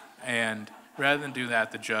everybody. And rather than do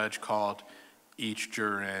that, the judge called each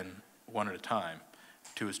juror in one at a time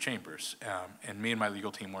to his chambers. And me and my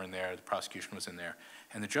legal team were in there, the prosecution was in there,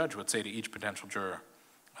 and the judge would say to each potential juror,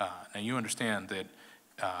 now you understand that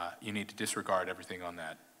you need to disregard everything on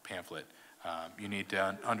that pamphlet. You need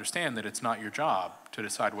to understand that it's not your job to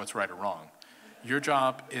decide what's right or wrong. Your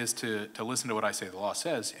job is to listen to what I say the law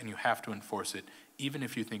says, and you have to enforce it even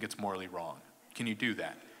if you think it's morally wrong. Can you do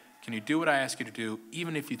that? Can you do what I ask you to do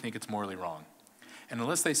even if you think it's morally wrong? And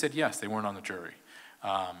unless they said yes, they weren't on the jury.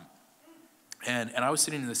 And I was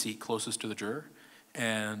sitting in the seat closest to the juror,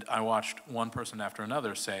 and I watched one person after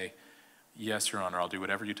another say, "Yes, Your Honor, I'll do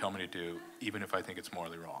whatever you tell me to do, even if I think it's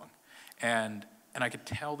morally wrong." And I could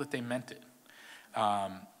tell that they meant it.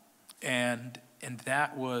 And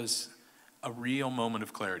that was a real moment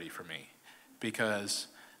of clarity for me, because,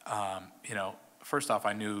 you know, first off,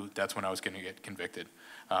 I knew that's when I was going to get convicted,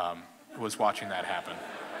 was watching that happen.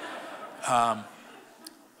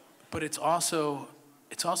 But it's also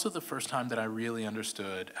the first time that I really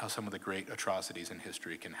understood how some of the great atrocities in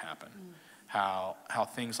history can happen. How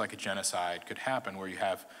things like a genocide could happen, where you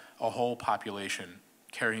have a whole population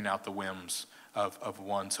carrying out the whims of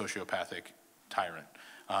one sociopathic tyrant.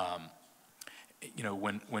 You know,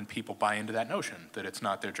 when people buy into that notion that it's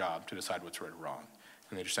not their job to decide what's right or wrong,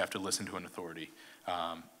 and they just have to listen to an authority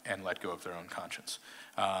and let go of their own conscience.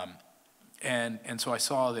 And so I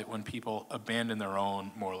saw that when people abandon their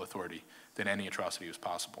own moral authority, then any atrocity was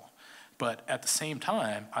possible. But at the same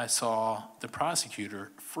time, I saw the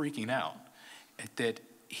prosecutor freaking out that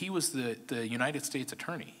he was the United States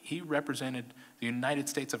attorney. He represented the United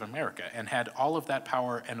States of America and had all of that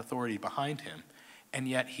power and authority behind him, and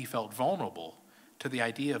yet he felt vulnerable to the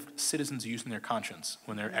idea of citizens using their conscience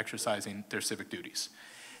when they're exercising their civic duties.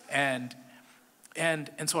 And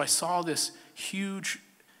so I saw this huge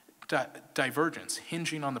divergence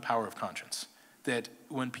hinging on the power of conscience, that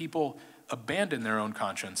when people abandoned their own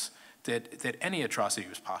conscience, that any atrocity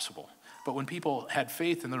was possible. But when people had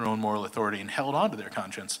faith in their own moral authority and held on to their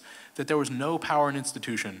conscience, that there was no power and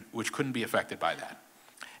institution which couldn't be affected by that.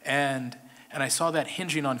 And I saw that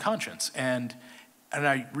hinging on conscience, and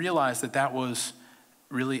I realized that that was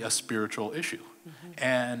really a spiritual issue.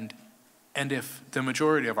 And if the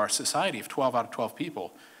majority of our society, if 12 out of 12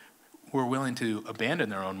 people were willing to abandon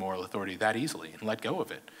their own moral authority that easily and let go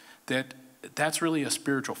of it, that's really a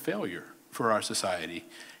spiritual failure for our society,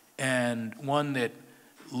 and one that,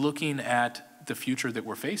 looking at the future that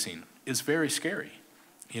we're facing, is very scary.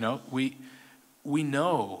 You know, we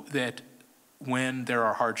know that when there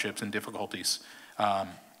are hardships and difficulties,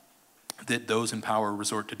 that those in power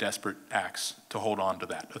resort to desperate acts to hold on to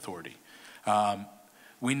that authority.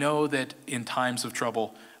 We know that in times of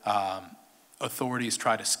trouble, authorities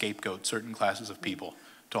try to scapegoat certain classes of people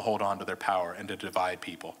to hold on to their power and to divide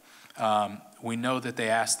people. We know that they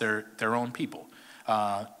ask their own people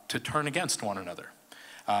to turn against one another.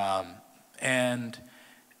 And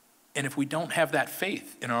if we don't have that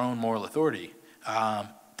faith in our own moral authority,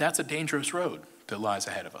 that's a dangerous road that lies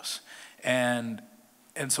ahead of us. And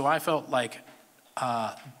so I felt like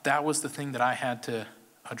that was the thing that I had to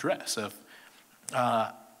address, of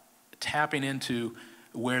tapping into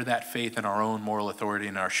where that faith in our own moral authority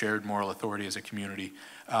and our shared moral authority as a community,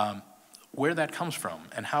 where that comes from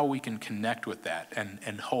and how we can connect with that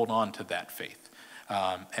and hold on to that faith,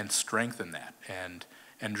 and strengthen that and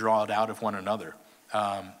draw it out of one another,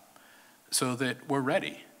 so that we're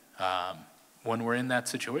ready when we're in that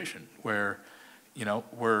situation where, you know,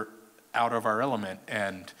 we're out of our element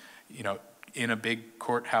and, you know, in a big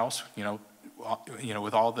courthouse, you know,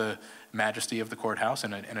 with all the majesty of the courthouse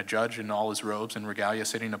and a judge in all his robes and regalia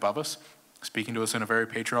sitting above us, speaking to us in a very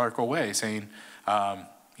patriarchal way, saying,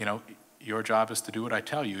 you know, your job is to do what I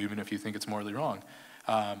tell you, even if you think it's morally wrong,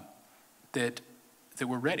 that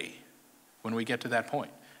we're ready when we get to that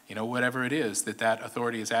point. You know, whatever it is that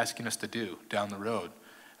authority is asking us to do down the road,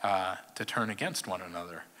 to turn against one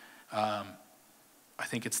another. I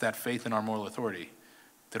think it's that faith in our moral authority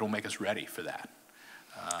that will make us ready for that.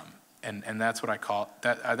 And that's what I call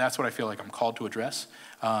that's what I feel like I'm called to address.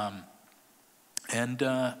 You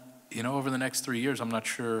know, over the next 3 years, I'm not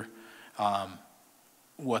sure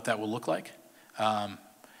what that will look like,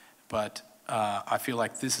 but I feel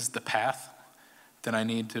like this is the path that I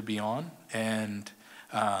need to be on, and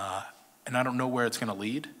I don't know where it's going to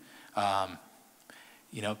lead.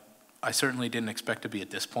 You know, I certainly didn't expect to be at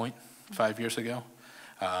this point 5 years ago.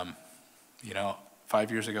 You know,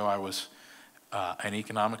 5 years ago I was an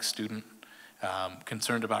economics student,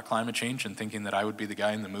 concerned about climate change and thinking that I would be the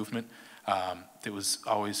guy in the movement that was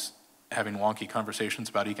always having wonky conversations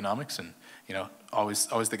about economics, and, you know,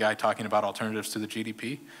 always the guy talking about alternatives to the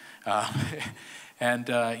GDP.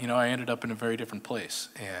 You know, I ended up in a very different place,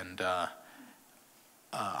 and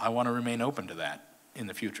I want to remain open to that in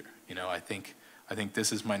the future. You know, I think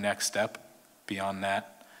this is my next step. Beyond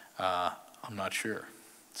that, I'm not sure.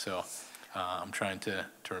 So I'm trying to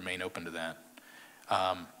remain open to that.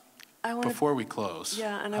 Before we close.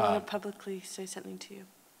 Yeah, and I want to publicly say something to you.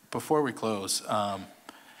 Before we close, I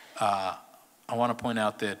want to point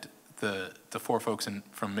out that the four folks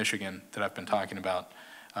from Michigan that I've been talking about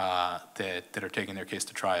that are taking their case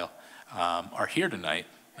to trial, are here tonight.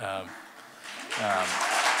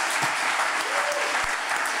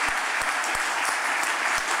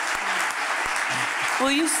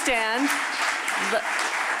 Will you stand?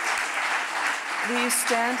 Will you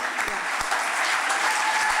stand? Yeah.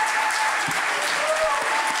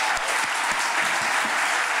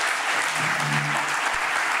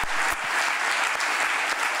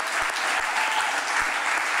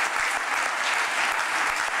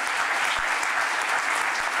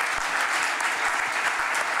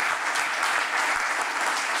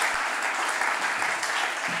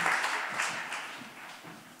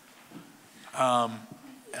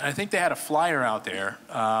 I think they had a flyer out there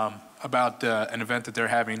about an event that they're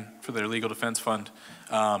having for their legal defense fund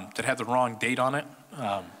that had the wrong date on it.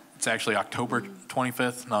 It's actually October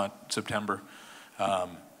 25th, not September.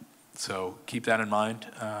 So keep that in mind,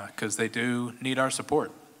 because they do need our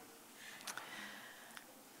support.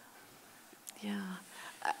 Yeah,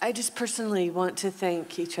 I just personally want to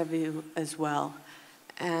thank each of you as well,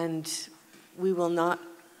 and we will not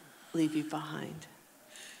leave you behind.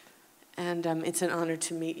 And it's an honor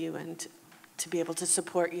to meet you and to be able to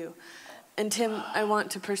support you. And Tim, I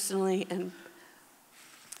want to personally and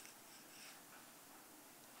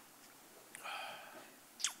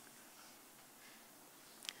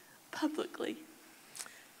publicly,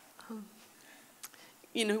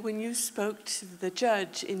 you know, when you spoke to the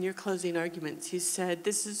judge in your closing arguments, you said,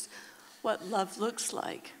 this is what love looks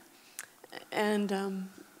like. And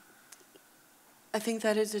I think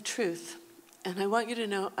that is a truth. And I want you to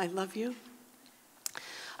know I love you.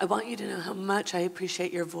 I want you to know how much I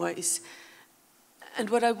appreciate your voice.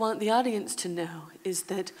 And what I want the audience to know is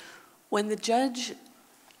that when the judge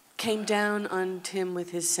came down on Tim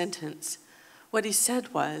with his sentence, what he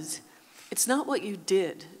said was, it's not what you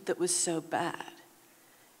did that was so bad.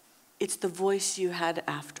 It's the voice you had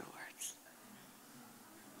afterwards.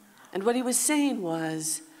 And what he was saying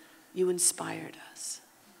was, you inspired us.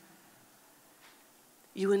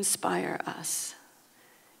 You inspire us.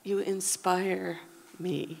 You inspire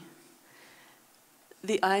me.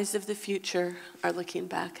 The eyes of the future are looking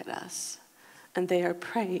back at us, and they are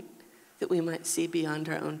praying that we might see beyond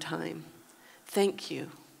our own time. Thank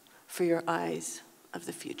you for your eyes of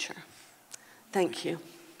the future. Thank you.